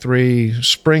 2023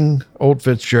 Spring Old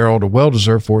Fitzgerald, a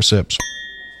well-deserved 4 sips.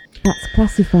 That's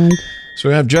classified. So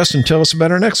we have Justin tell us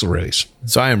about our next release.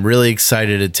 So I am really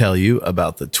excited to tell you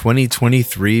about the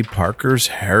 2023 Parker's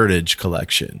Heritage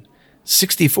Collection.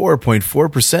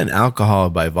 64.4%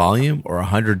 alcohol by volume or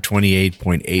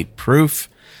 128.8 proof.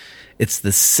 It's the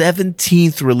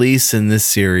 17th release in this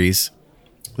series.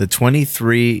 The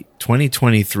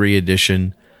 2023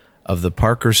 edition of the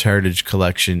Parker's Heritage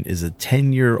Collection is a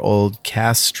 10-year-old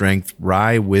cask strength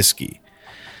rye whiskey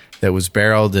that was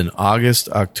barreled in August,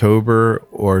 October,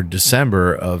 or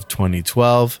December of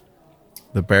 2012.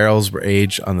 The barrels were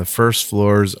aged on the first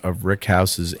floors of Rick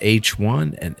House's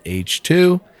H1 and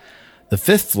H2, the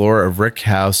fifth floor of Rick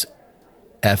House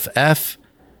FF,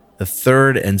 the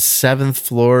third and seventh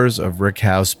floors of Rick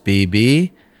House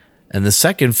BB, and the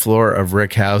second floor of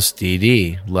Rick House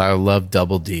DD. I love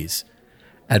double Ds.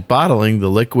 At bottling, the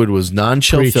liquid was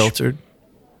non-chill Preach. filtered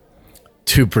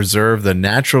to preserve the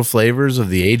natural flavors of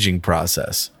the aging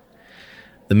process.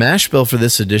 The mash bill for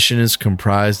this edition is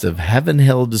comprised of Heaven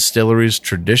Hill Distillery's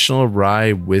traditional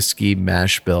rye whiskey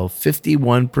mash bill,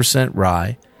 51%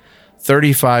 rye,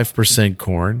 35%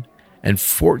 corn, and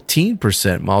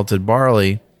 14% malted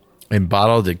barley, and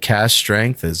bottled at cask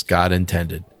strength as God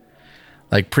intended.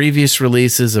 Like previous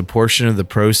releases, a portion of the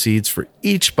proceeds for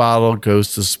each bottle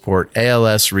goes to support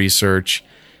ALS research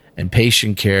and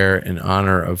patient care in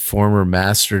honor of former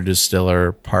master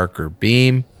distiller Parker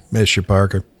Beam. Miss you,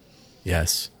 Parker.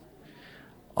 Yes.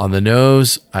 On the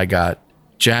nose, I got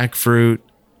jackfruit,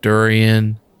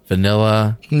 durian,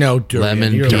 vanilla, No, durian.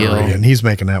 lemon You're peel, lying. And he's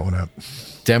making that one up.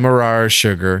 demerara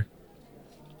sugar.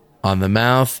 On the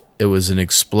mouth, it was an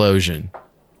explosion.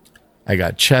 I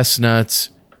got chestnuts,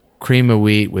 cream of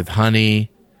wheat with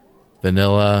honey,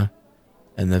 vanilla,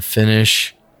 and the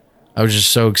finish. I was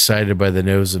just so excited by the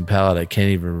nose and palate. I can't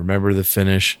even remember the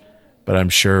finish, but I'm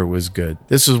sure it was good.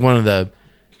 This was one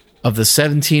of the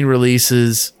 17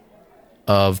 releases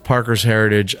of Parker's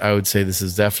Heritage. I would say this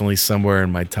is definitely somewhere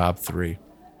in my top 3.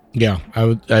 Yeah,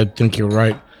 I think you're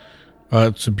right.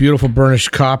 It's a beautiful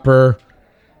burnished copper.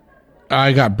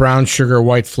 I got brown sugar,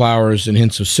 white flowers, and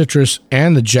hints of citrus,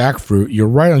 and the jackfruit. You're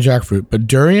right on jackfruit, but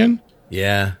durian,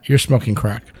 Yeah. you're smoking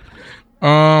crack.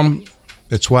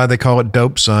 That's why they call it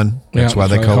dope, son. That's why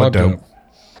they call it dope.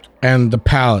 And the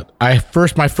palate. My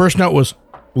first note was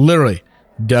literally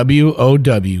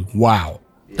WOW. Wow.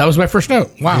 That was my first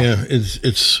note. Wow. Yeah, it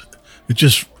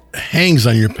just hangs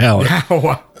on your palate.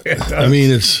 Wow. I mean,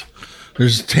 there's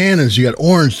tannins. You got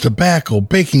orange, tobacco,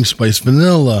 baking spice,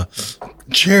 vanilla,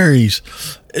 cherries.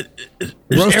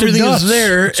 Roasted Everything nuts. is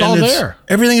there. It's all there.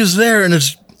 Everything is there, and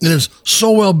it's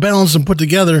so well balanced and put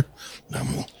together.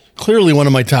 Clearly, one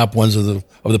of my top ones of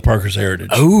the Parker's Heritage.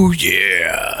 Oh,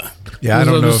 yeah. Yeah, I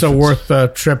don't know. It's worth a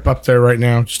trip up there right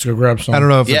now just to go grab some. I don't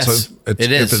know if Yes, it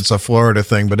is. if it's a Florida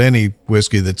thing, but any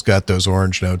whiskey that's got those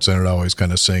orange notes in it always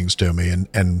kind of sings to me.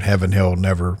 And Heaven Hill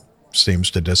never seems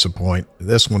to disappoint.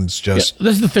 This one's just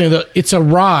This is the thing, though. It's a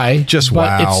rye. Just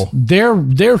but wow. It's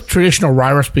their traditional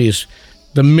rye recipe is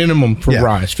the minimum for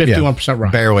rye. It's 51%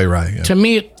 rye. barely rye. Yeah. To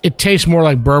me, it tastes more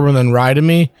like bourbon than rye to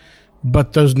me,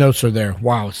 but those notes are there.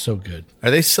 Wow, it's so good.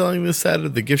 Are they selling this out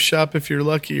of the gift shop if you're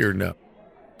lucky or no?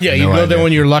 Yeah, No you go there idea.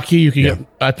 when you're lucky. You can get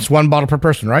it's one bottle per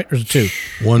person, right? Or is it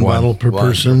 2? One bottle per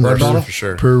person per per, for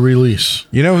sure. per release.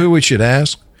 You know who we should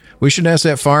ask? We should ask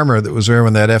that farmer that was there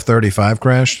when that F-35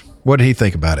 crashed. What did he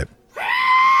think about it?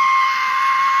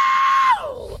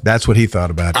 That's what he thought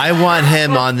about it. I want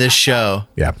him on this show.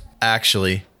 Yeah.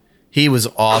 Actually, he was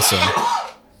awesome.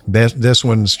 This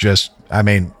one's just, I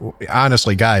mean,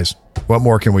 honestly, guys, what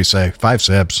more can we say? 5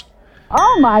 sips.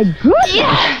 Oh my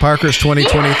goodness! Parker's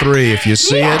 2023. If you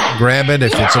see it, grab it.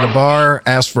 If it's at a bar,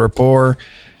 ask for a pour.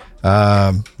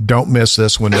 Don't miss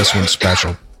this one. This one's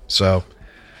special. So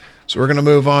we're going to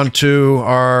move on to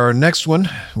our next one.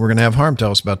 We're going to have Harm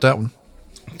tell us about that one.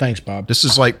 Thanks, Bob. This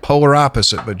is like polar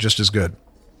opposite, but just as good.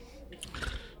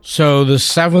 So the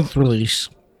 7th release,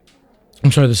 the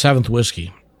 7th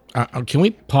whiskey. Can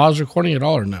we pause recording at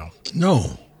all or no?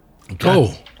 No.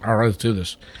 Go. All right, let's do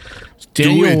this.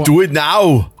 Daniel, Do it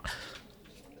now.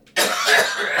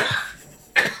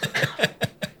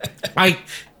 I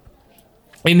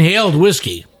inhaled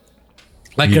whiskey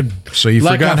like So you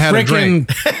like forgot a how to frickin'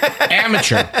 drink.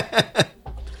 amateur.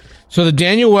 So the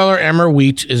Daniel Weller Emmer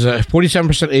Wheat is a 47%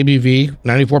 ABV,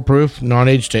 94 proof,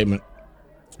 non-age statement.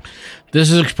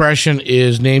 This expression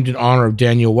is named in honor of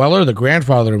Daniel Weller, the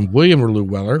grandfather of William Relu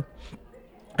Weller.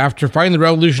 After fighting the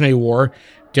Revolutionary War,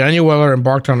 Daniel Weller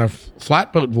embarked on a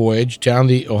flatboat voyage down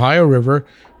the Ohio River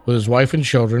with his wife and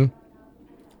children,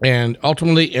 and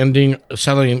ultimately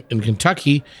settling in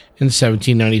Kentucky in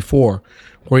 1794,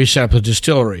 where he set up a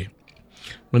distillery.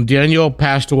 When Daniel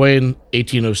passed away in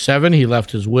 1807, he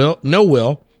left his no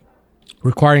will,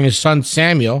 requiring his son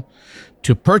Samuel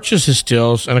to purchase his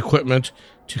stills and equipment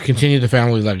to continue the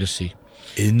family legacy,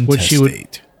 which he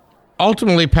would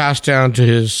ultimately pass down to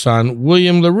his son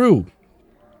William LaRue,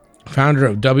 founder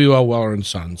of W.L. Weller and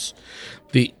Sons.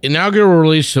 The inaugural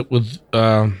release of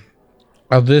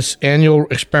this annual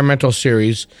experimental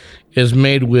series is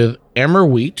made with emmer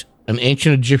wheat, an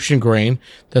ancient Egyptian grain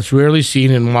that's rarely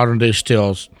seen in modern-day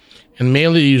stills, and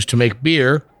mainly used to make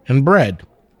beer and bread.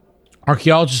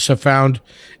 Archaeologists have found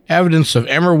evidence of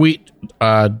emmer wheat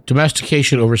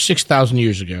domestication over 6,000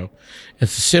 years ago.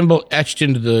 It's a symbol etched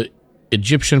into the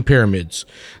Egyptian pyramids.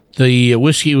 The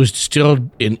whiskey was distilled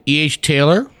in E.H.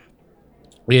 Taylor.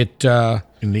 In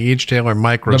the H. Taylor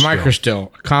micro The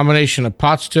microstill, a combination of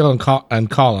pot still and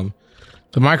column.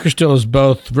 The microstill is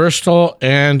both versatile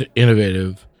and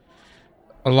innovative,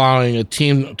 allowing a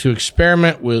team to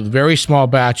experiment with very small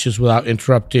batches without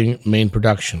interrupting main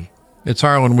production. It's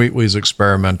Harlan Wheatley's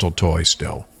experimental toy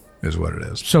still, is what it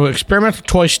is. So experimental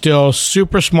toy still,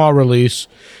 super small release.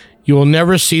 You will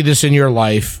never see this in your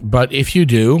life, but if you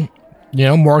do,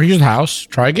 mortgage the house,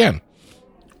 try again.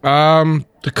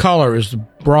 The color is the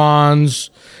bronze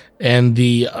and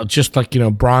the just like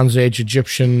Bronze Age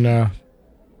Egyptian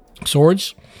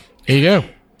swords. There you go.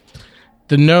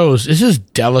 The nose, this is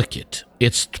delicate.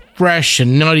 It's fresh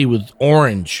and nutty with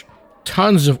orange.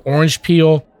 Tons of orange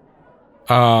peel.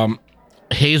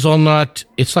 Hazelnut.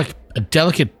 It's like a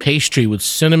delicate pastry with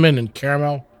cinnamon and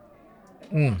caramel.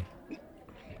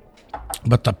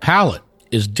 But the palate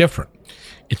is different.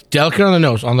 It's delicate on the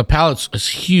nose. On the palate, it's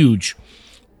huge.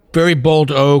 Very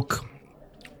bold oak,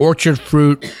 orchard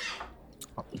fruit.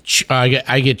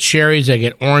 I get cherries. I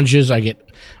get oranges. I get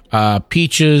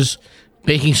peaches,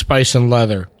 baking spice, and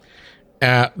leather.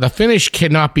 The finish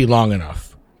cannot be long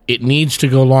enough. It needs to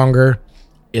go longer.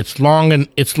 It's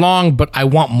long, but I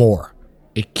want more.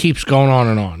 It keeps going on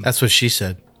and on. That's what she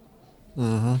said.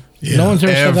 Yeah. No one's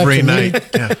ever said that Every to night. me.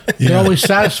 Yeah. They're always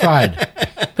satisfied.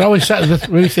 They're always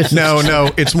satisfied. No,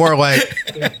 it's more like,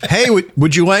 hey,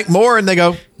 would you like more? And they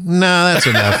go, no, that's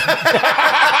enough.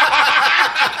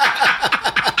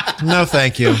 No,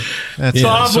 thank you. That's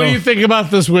Bob, what do you think about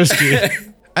this whiskey?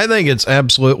 I think it's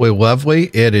absolutely lovely.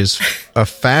 It is a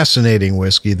fascinating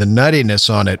whiskey. The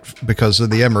nuttiness on it, because of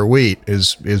the emmer wheat,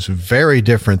 is very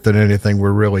different than anything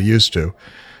we're really used to.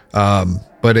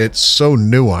 But it's so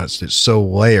nuanced. It's so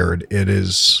layered.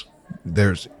 There's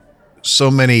so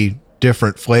many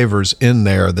different flavors in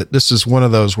there that this is one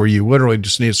of those where you literally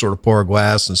just need to sort of pour a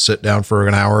glass and sit down for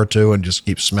an hour or two and just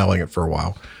keep smelling it for a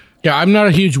while. Yeah, I'm not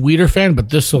a huge Weeder fan, but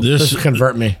this will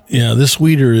convert me. Yeah, this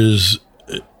Weeder is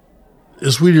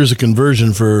a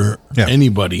conversion for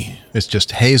anybody. It's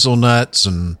just hazelnuts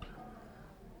and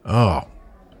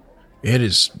it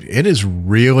is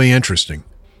really interesting.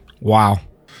 Wow.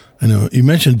 I know you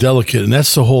mentioned delicate, and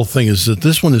that's the whole thing. Is that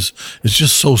this one is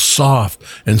just so soft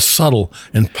and subtle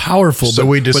and powerful. So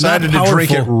we decided to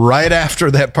drink it right after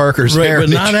that Parker's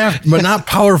Heritage. but not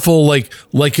powerful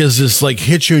like as this like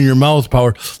hit you in your mouth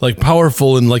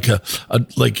powerful and like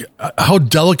how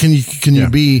delicate can you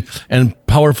be and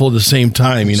powerful at the same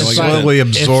time? It slowly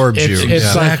absorbs you.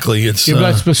 Exactly. You're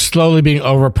like slowly being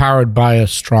overpowered by a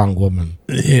strong woman.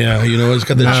 Yeah, it's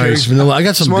got the cherries, vanilla. I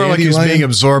got some. It's more like he's being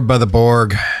absorbed by the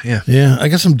Borg. Yeah. I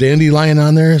got some dandelion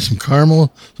on there, some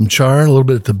caramel, some char, a little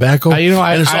bit of tobacco.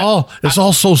 And it's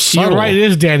all so subtle. You're right. It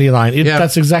is dandelion.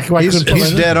 That's exactly why he's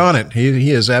dead on it.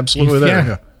 He is absolutely there.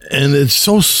 Yeah. And it's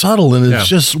so subtle, and it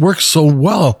just works so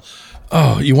well.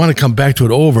 Oh, you want to come back to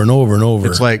it over and over and over.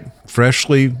 It's like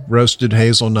freshly roasted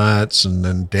hazelnuts, and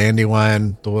then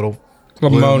dandelion, the little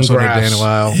lemon grass,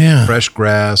 dandelion, fresh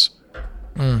grass.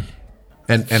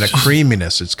 And a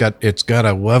creaminess. It's got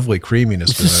a lovely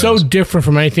creaminess. This is so different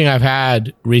from anything I've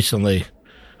had recently.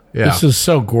 Yeah. This is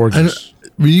so gorgeous.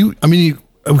 We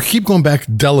keep going back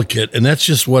delicate, and that's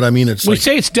just what I mean. We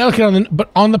say it's delicate, but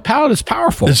on the palate, it's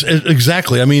powerful.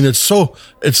 Exactly. I mean, it's so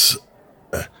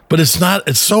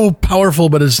powerful,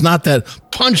 but it's not that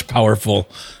punch powerful.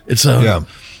 It's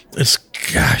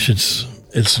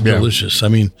delicious. I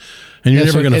mean, and you're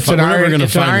never going to. It's an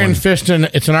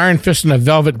iron fist in a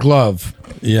velvet glove.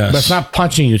 Yes, but it's not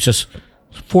punching you; it's just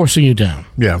forcing you down.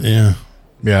 Yeah.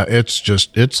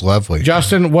 It's lovely.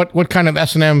 Justin, what kind of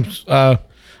S&M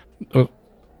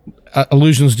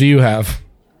illusions do you have?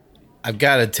 I've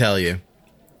got to tell you,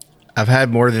 I've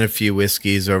had more than a few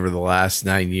whiskeys over the last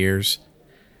 9 years.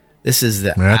 This is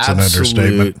the That's an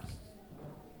understatement.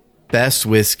 Best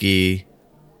whiskey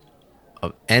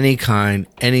of any kind,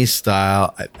 any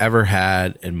style I've ever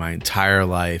had in my entire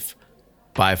life,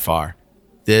 by far.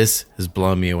 This has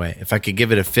blown me away. If I could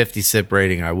give it a 50 sip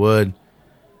rating, I would.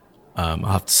 I'll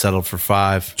have to settle for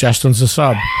 5. Justin's a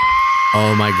sub.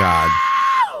 Oh my God.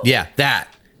 Yeah, that.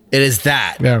 It is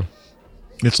that. Yeah.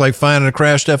 It's like finding a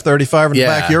crashed F-35 in the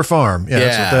back of your farm. Yeah,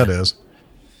 that's what that is.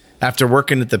 After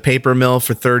working at the paper mill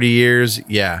for 30 years,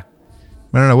 yeah.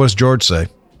 I don't know. What does George say?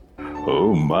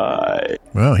 Oh, my.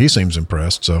 Well, he seems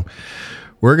impressed. So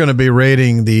we're going to be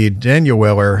rating the Daniel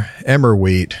Weller Emmer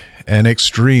Wheat, and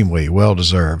extremely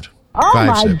well-deserved. Oh, 5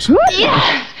 my sips. goodness.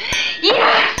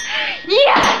 Yes!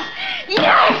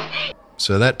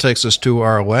 So that takes us to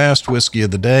our last whiskey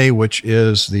of the day, which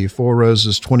is the Four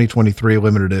Roses 2023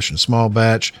 Limited Edition Small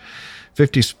Batch.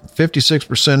 56%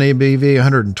 ABV,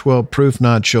 112 proof,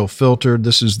 non-chill filtered.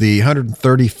 This is the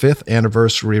 135th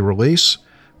anniversary release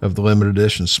of the Limited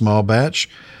Edition Small Batch.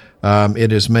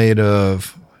 It is made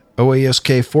of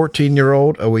OESK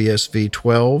 14-year-old, OESV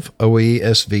 12,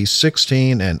 OESV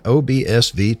 16, and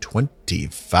OBSV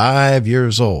 25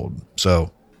 years old.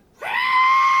 So,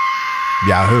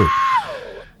 Yahoo.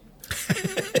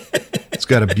 It's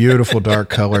got a beautiful dark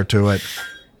color to it.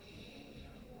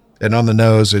 And on the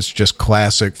nose, it's just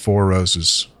classic Four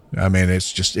Roses. I mean,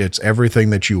 it's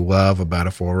everything that you love about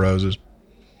a Four Roses.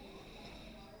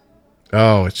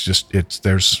 Oh, there's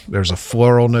a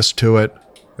floralness to it.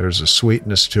 There's a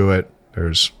sweetness to it.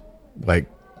 There's like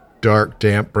dark,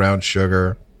 damp brown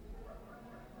sugar.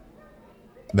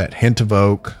 That hint of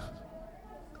oak.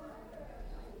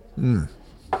 And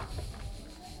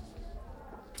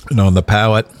on the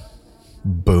palate,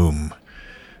 boom.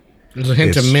 There's a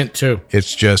hint of mint, too.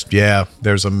 It's just,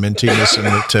 there's a mintiness in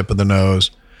the tip of the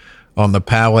nose. On the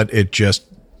palate,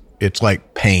 it's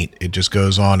like paint. It just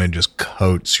goes on and just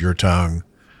coats your tongue.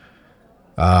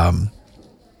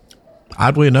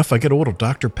 Oddly enough, I get a little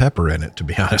Dr. Pepper in it, to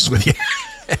be honest with you.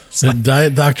 It's a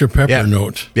Diet Dr. Pepper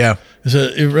note. Yeah.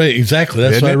 Right, exactly.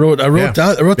 That's what I wrote. I wrote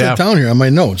that down here on my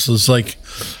notes. It's like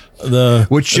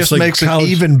which just makes it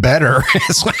even better.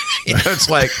 It's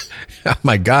like, oh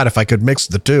my God, if I could mix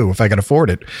the two, if I could afford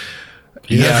it.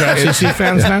 SEC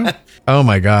fans now? Oh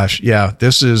my gosh. Yeah.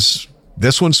 This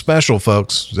one's special,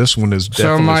 folks. This one is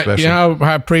definitely special. You know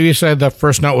how previously the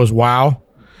first note was wow?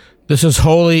 This is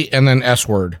holy and then S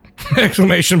word.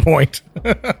 Exclamation point.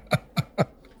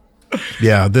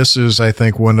 Yeah, this is, I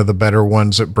think, one of the better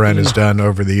ones that Brent has done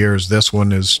over the years. This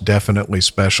one is definitely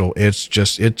special. It's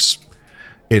just, it's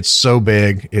so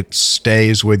big. It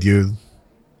stays with you.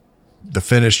 The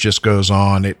finish just goes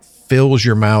on. It fills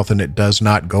your mouth and it does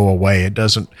not go away. It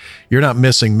doesn't, you're not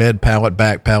missing mid palate,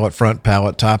 back palate, front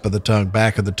palate, top of the tongue,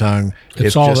 back of the tongue.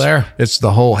 It's all there. It's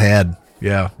the whole head.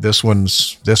 Yeah, this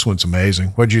one's amazing.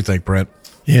 What'd you think, Brent?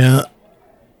 Yeah,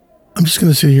 I'm just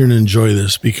going to sit here and enjoy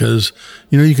this because,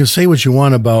 you can say what you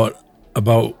want about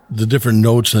the different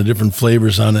notes and the different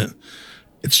flavors on it.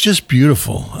 It's just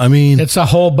beautiful. I mean, it's a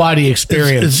whole body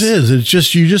experience. It is. It's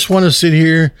just, you just want to sit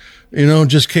here,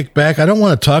 just kick back. I don't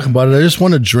want to talk about it. I just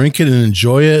want to drink it and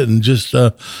enjoy it and just,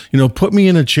 put me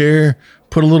in a chair,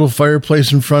 put a little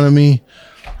fireplace in front of me.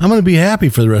 I'm going to be happy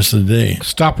for the rest of the day.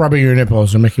 Stop rubbing your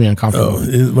nipples. They're making me uncomfortable.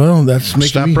 That's making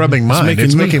Stop rubbing mine.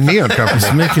 It's making me uncomfortable.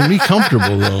 It's making me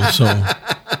comfortable, though. So,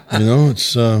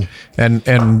 it's...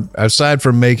 And aside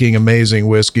from making amazing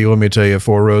whiskey, let me tell you,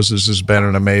 Four Roses has been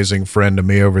an amazing friend to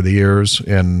me over the years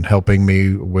in helping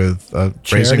me with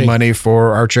raising money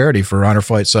for our charity for Honor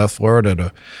Flight South Florida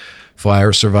to fly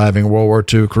our surviving World War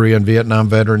II, Korean, Vietnam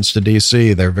veterans to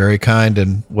D.C. They're very kind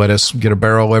and let us get a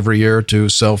barrel every year to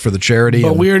sell for the charity.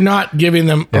 But we are not giving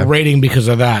them a rating because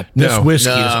of that. This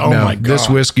whiskey is, my God. This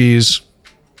whiskey's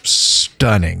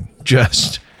stunning.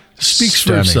 Just speaks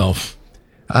stunning. for itself.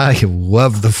 I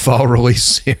love the fall release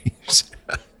series.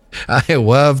 I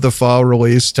love the fall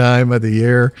release time of the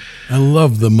year. I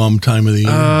love the mum time of the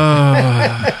year.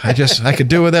 I could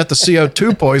do without the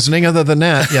CO2 poisoning. Other than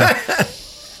that,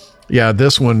 yeah,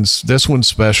 this one's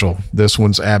special. This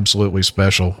one's absolutely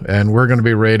special, and we're going to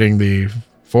be rating the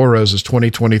Four Roses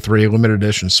 2023 limited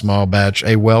edition small batch,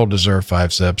 a well-deserved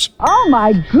 5 sips. Oh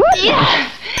my goodness!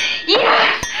 Yes!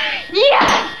 Yes!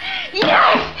 Yes!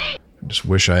 Yes! I just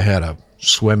wish I had a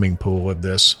swimming pool of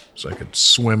this so I could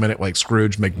swim in it like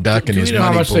Scrooge McDuck in his money pool. Do you know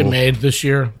how much they made this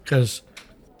year? Because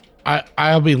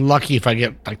I'll be lucky if I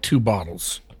get like 2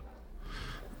 bottles.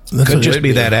 Could just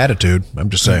be that attitude. I'm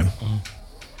just saying.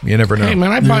 You never know. Hey,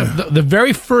 man, I bought the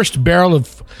very first barrel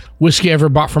of whiskey I ever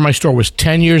bought from my store was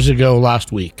 10 years ago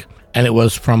last week, and it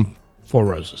was from Four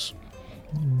Roses.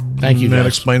 Thank you, That guys.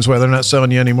 explains why they're not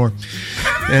selling you anymore.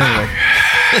 Anyway,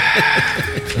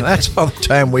 that's all the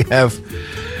time we have.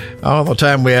 All the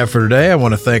time we have for today. I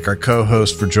want to thank our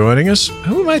co-host for joining us.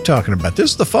 Who am I talking about?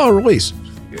 This is the fall release.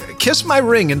 Kiss my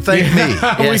ring and thank me.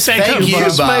 Yes, thank you,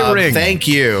 Kiss my Bob. ring. Thank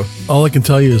you. All I can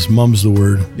tell you is mum's the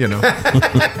word.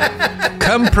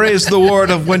 Come praise the Lord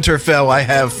of Winterfell. I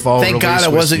have fall Thank God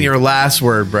it wasn't your last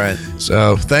word, Brent.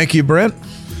 So thank you, Brent.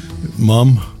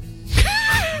 Mum.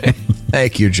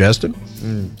 Thank you, Justin.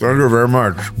 Thank you very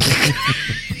much.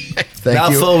 Thank you.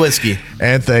 Mouthful of whiskey.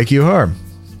 And thank you, Harm.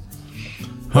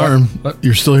 Harm,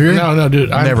 you're still here? No, dude.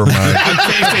 Never mind.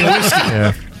 I'm tasting whiskey.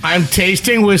 Yeah. I'm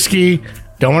tasting whiskey.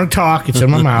 Don't want to talk. It's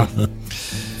in my mouth.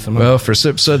 Well, for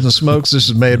Sip, Suds, and Smokes, this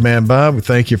is Made Man Bob. We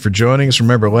thank you for joining us.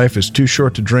 Remember, life is too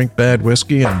short to drink bad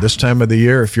whiskey, and this time of the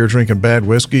year, if you're drinking bad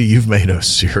whiskey, you've made a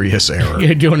serious error.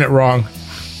 You're doing it wrong.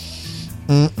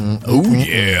 Oh,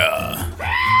 yeah.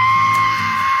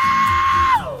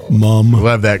 Mom.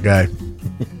 Love that guy.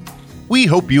 We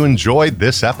hope you enjoyed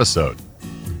this episode.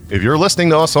 If you're listening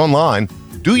to us online,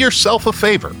 do yourself a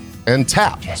favor and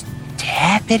tap Just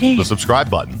tap it in. the subscribe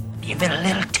button. Give it a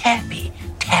little tappy.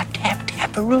 Tap, tap,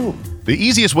 tap-a-roo. The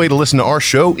easiest way to listen to our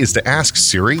show is to ask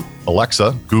Siri,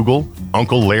 Alexa, Google,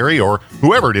 Uncle Larry, or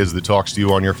whoever it is that talks to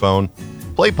you on your phone.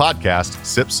 Play podcast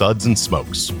Sip, Suds, and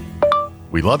Smokes.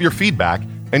 We love your feedback,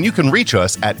 and you can reach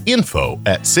us at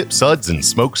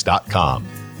info@sipsudsandsmokes.com.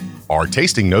 Our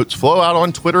tasting notes flow out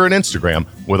on Twitter and Instagram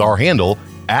with our handle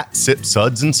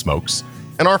 @SipSudsAndSmokes,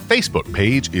 and our Facebook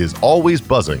page is always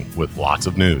buzzing with lots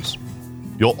of news.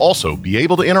 You'll also be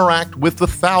able to interact with the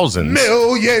thousands,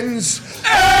 millions,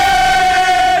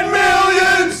 and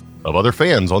millions of other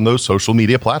fans on those social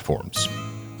media platforms.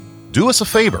 Do us a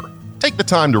favor. Take the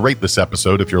time to rate this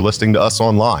episode if you're listening to us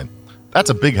online.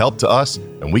 That's a big help to us,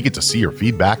 and we get to see your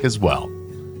feedback as well.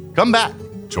 Come back,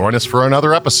 join us for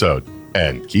another episode,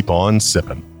 and keep on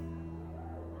sipping.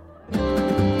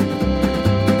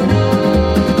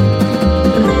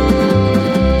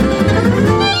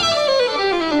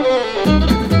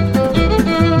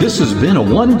 This has been a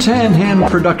One Tan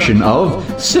Hand production of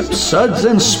Sip, Suds,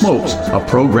 and Smokes, a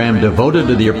program devoted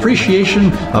to the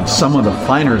appreciation of some of the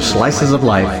finer slices of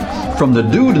life. From the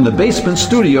Dude in the Basement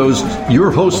Studios,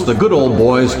 your hosts, the Good Old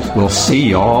Boys, will see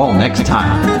you all next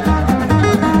time.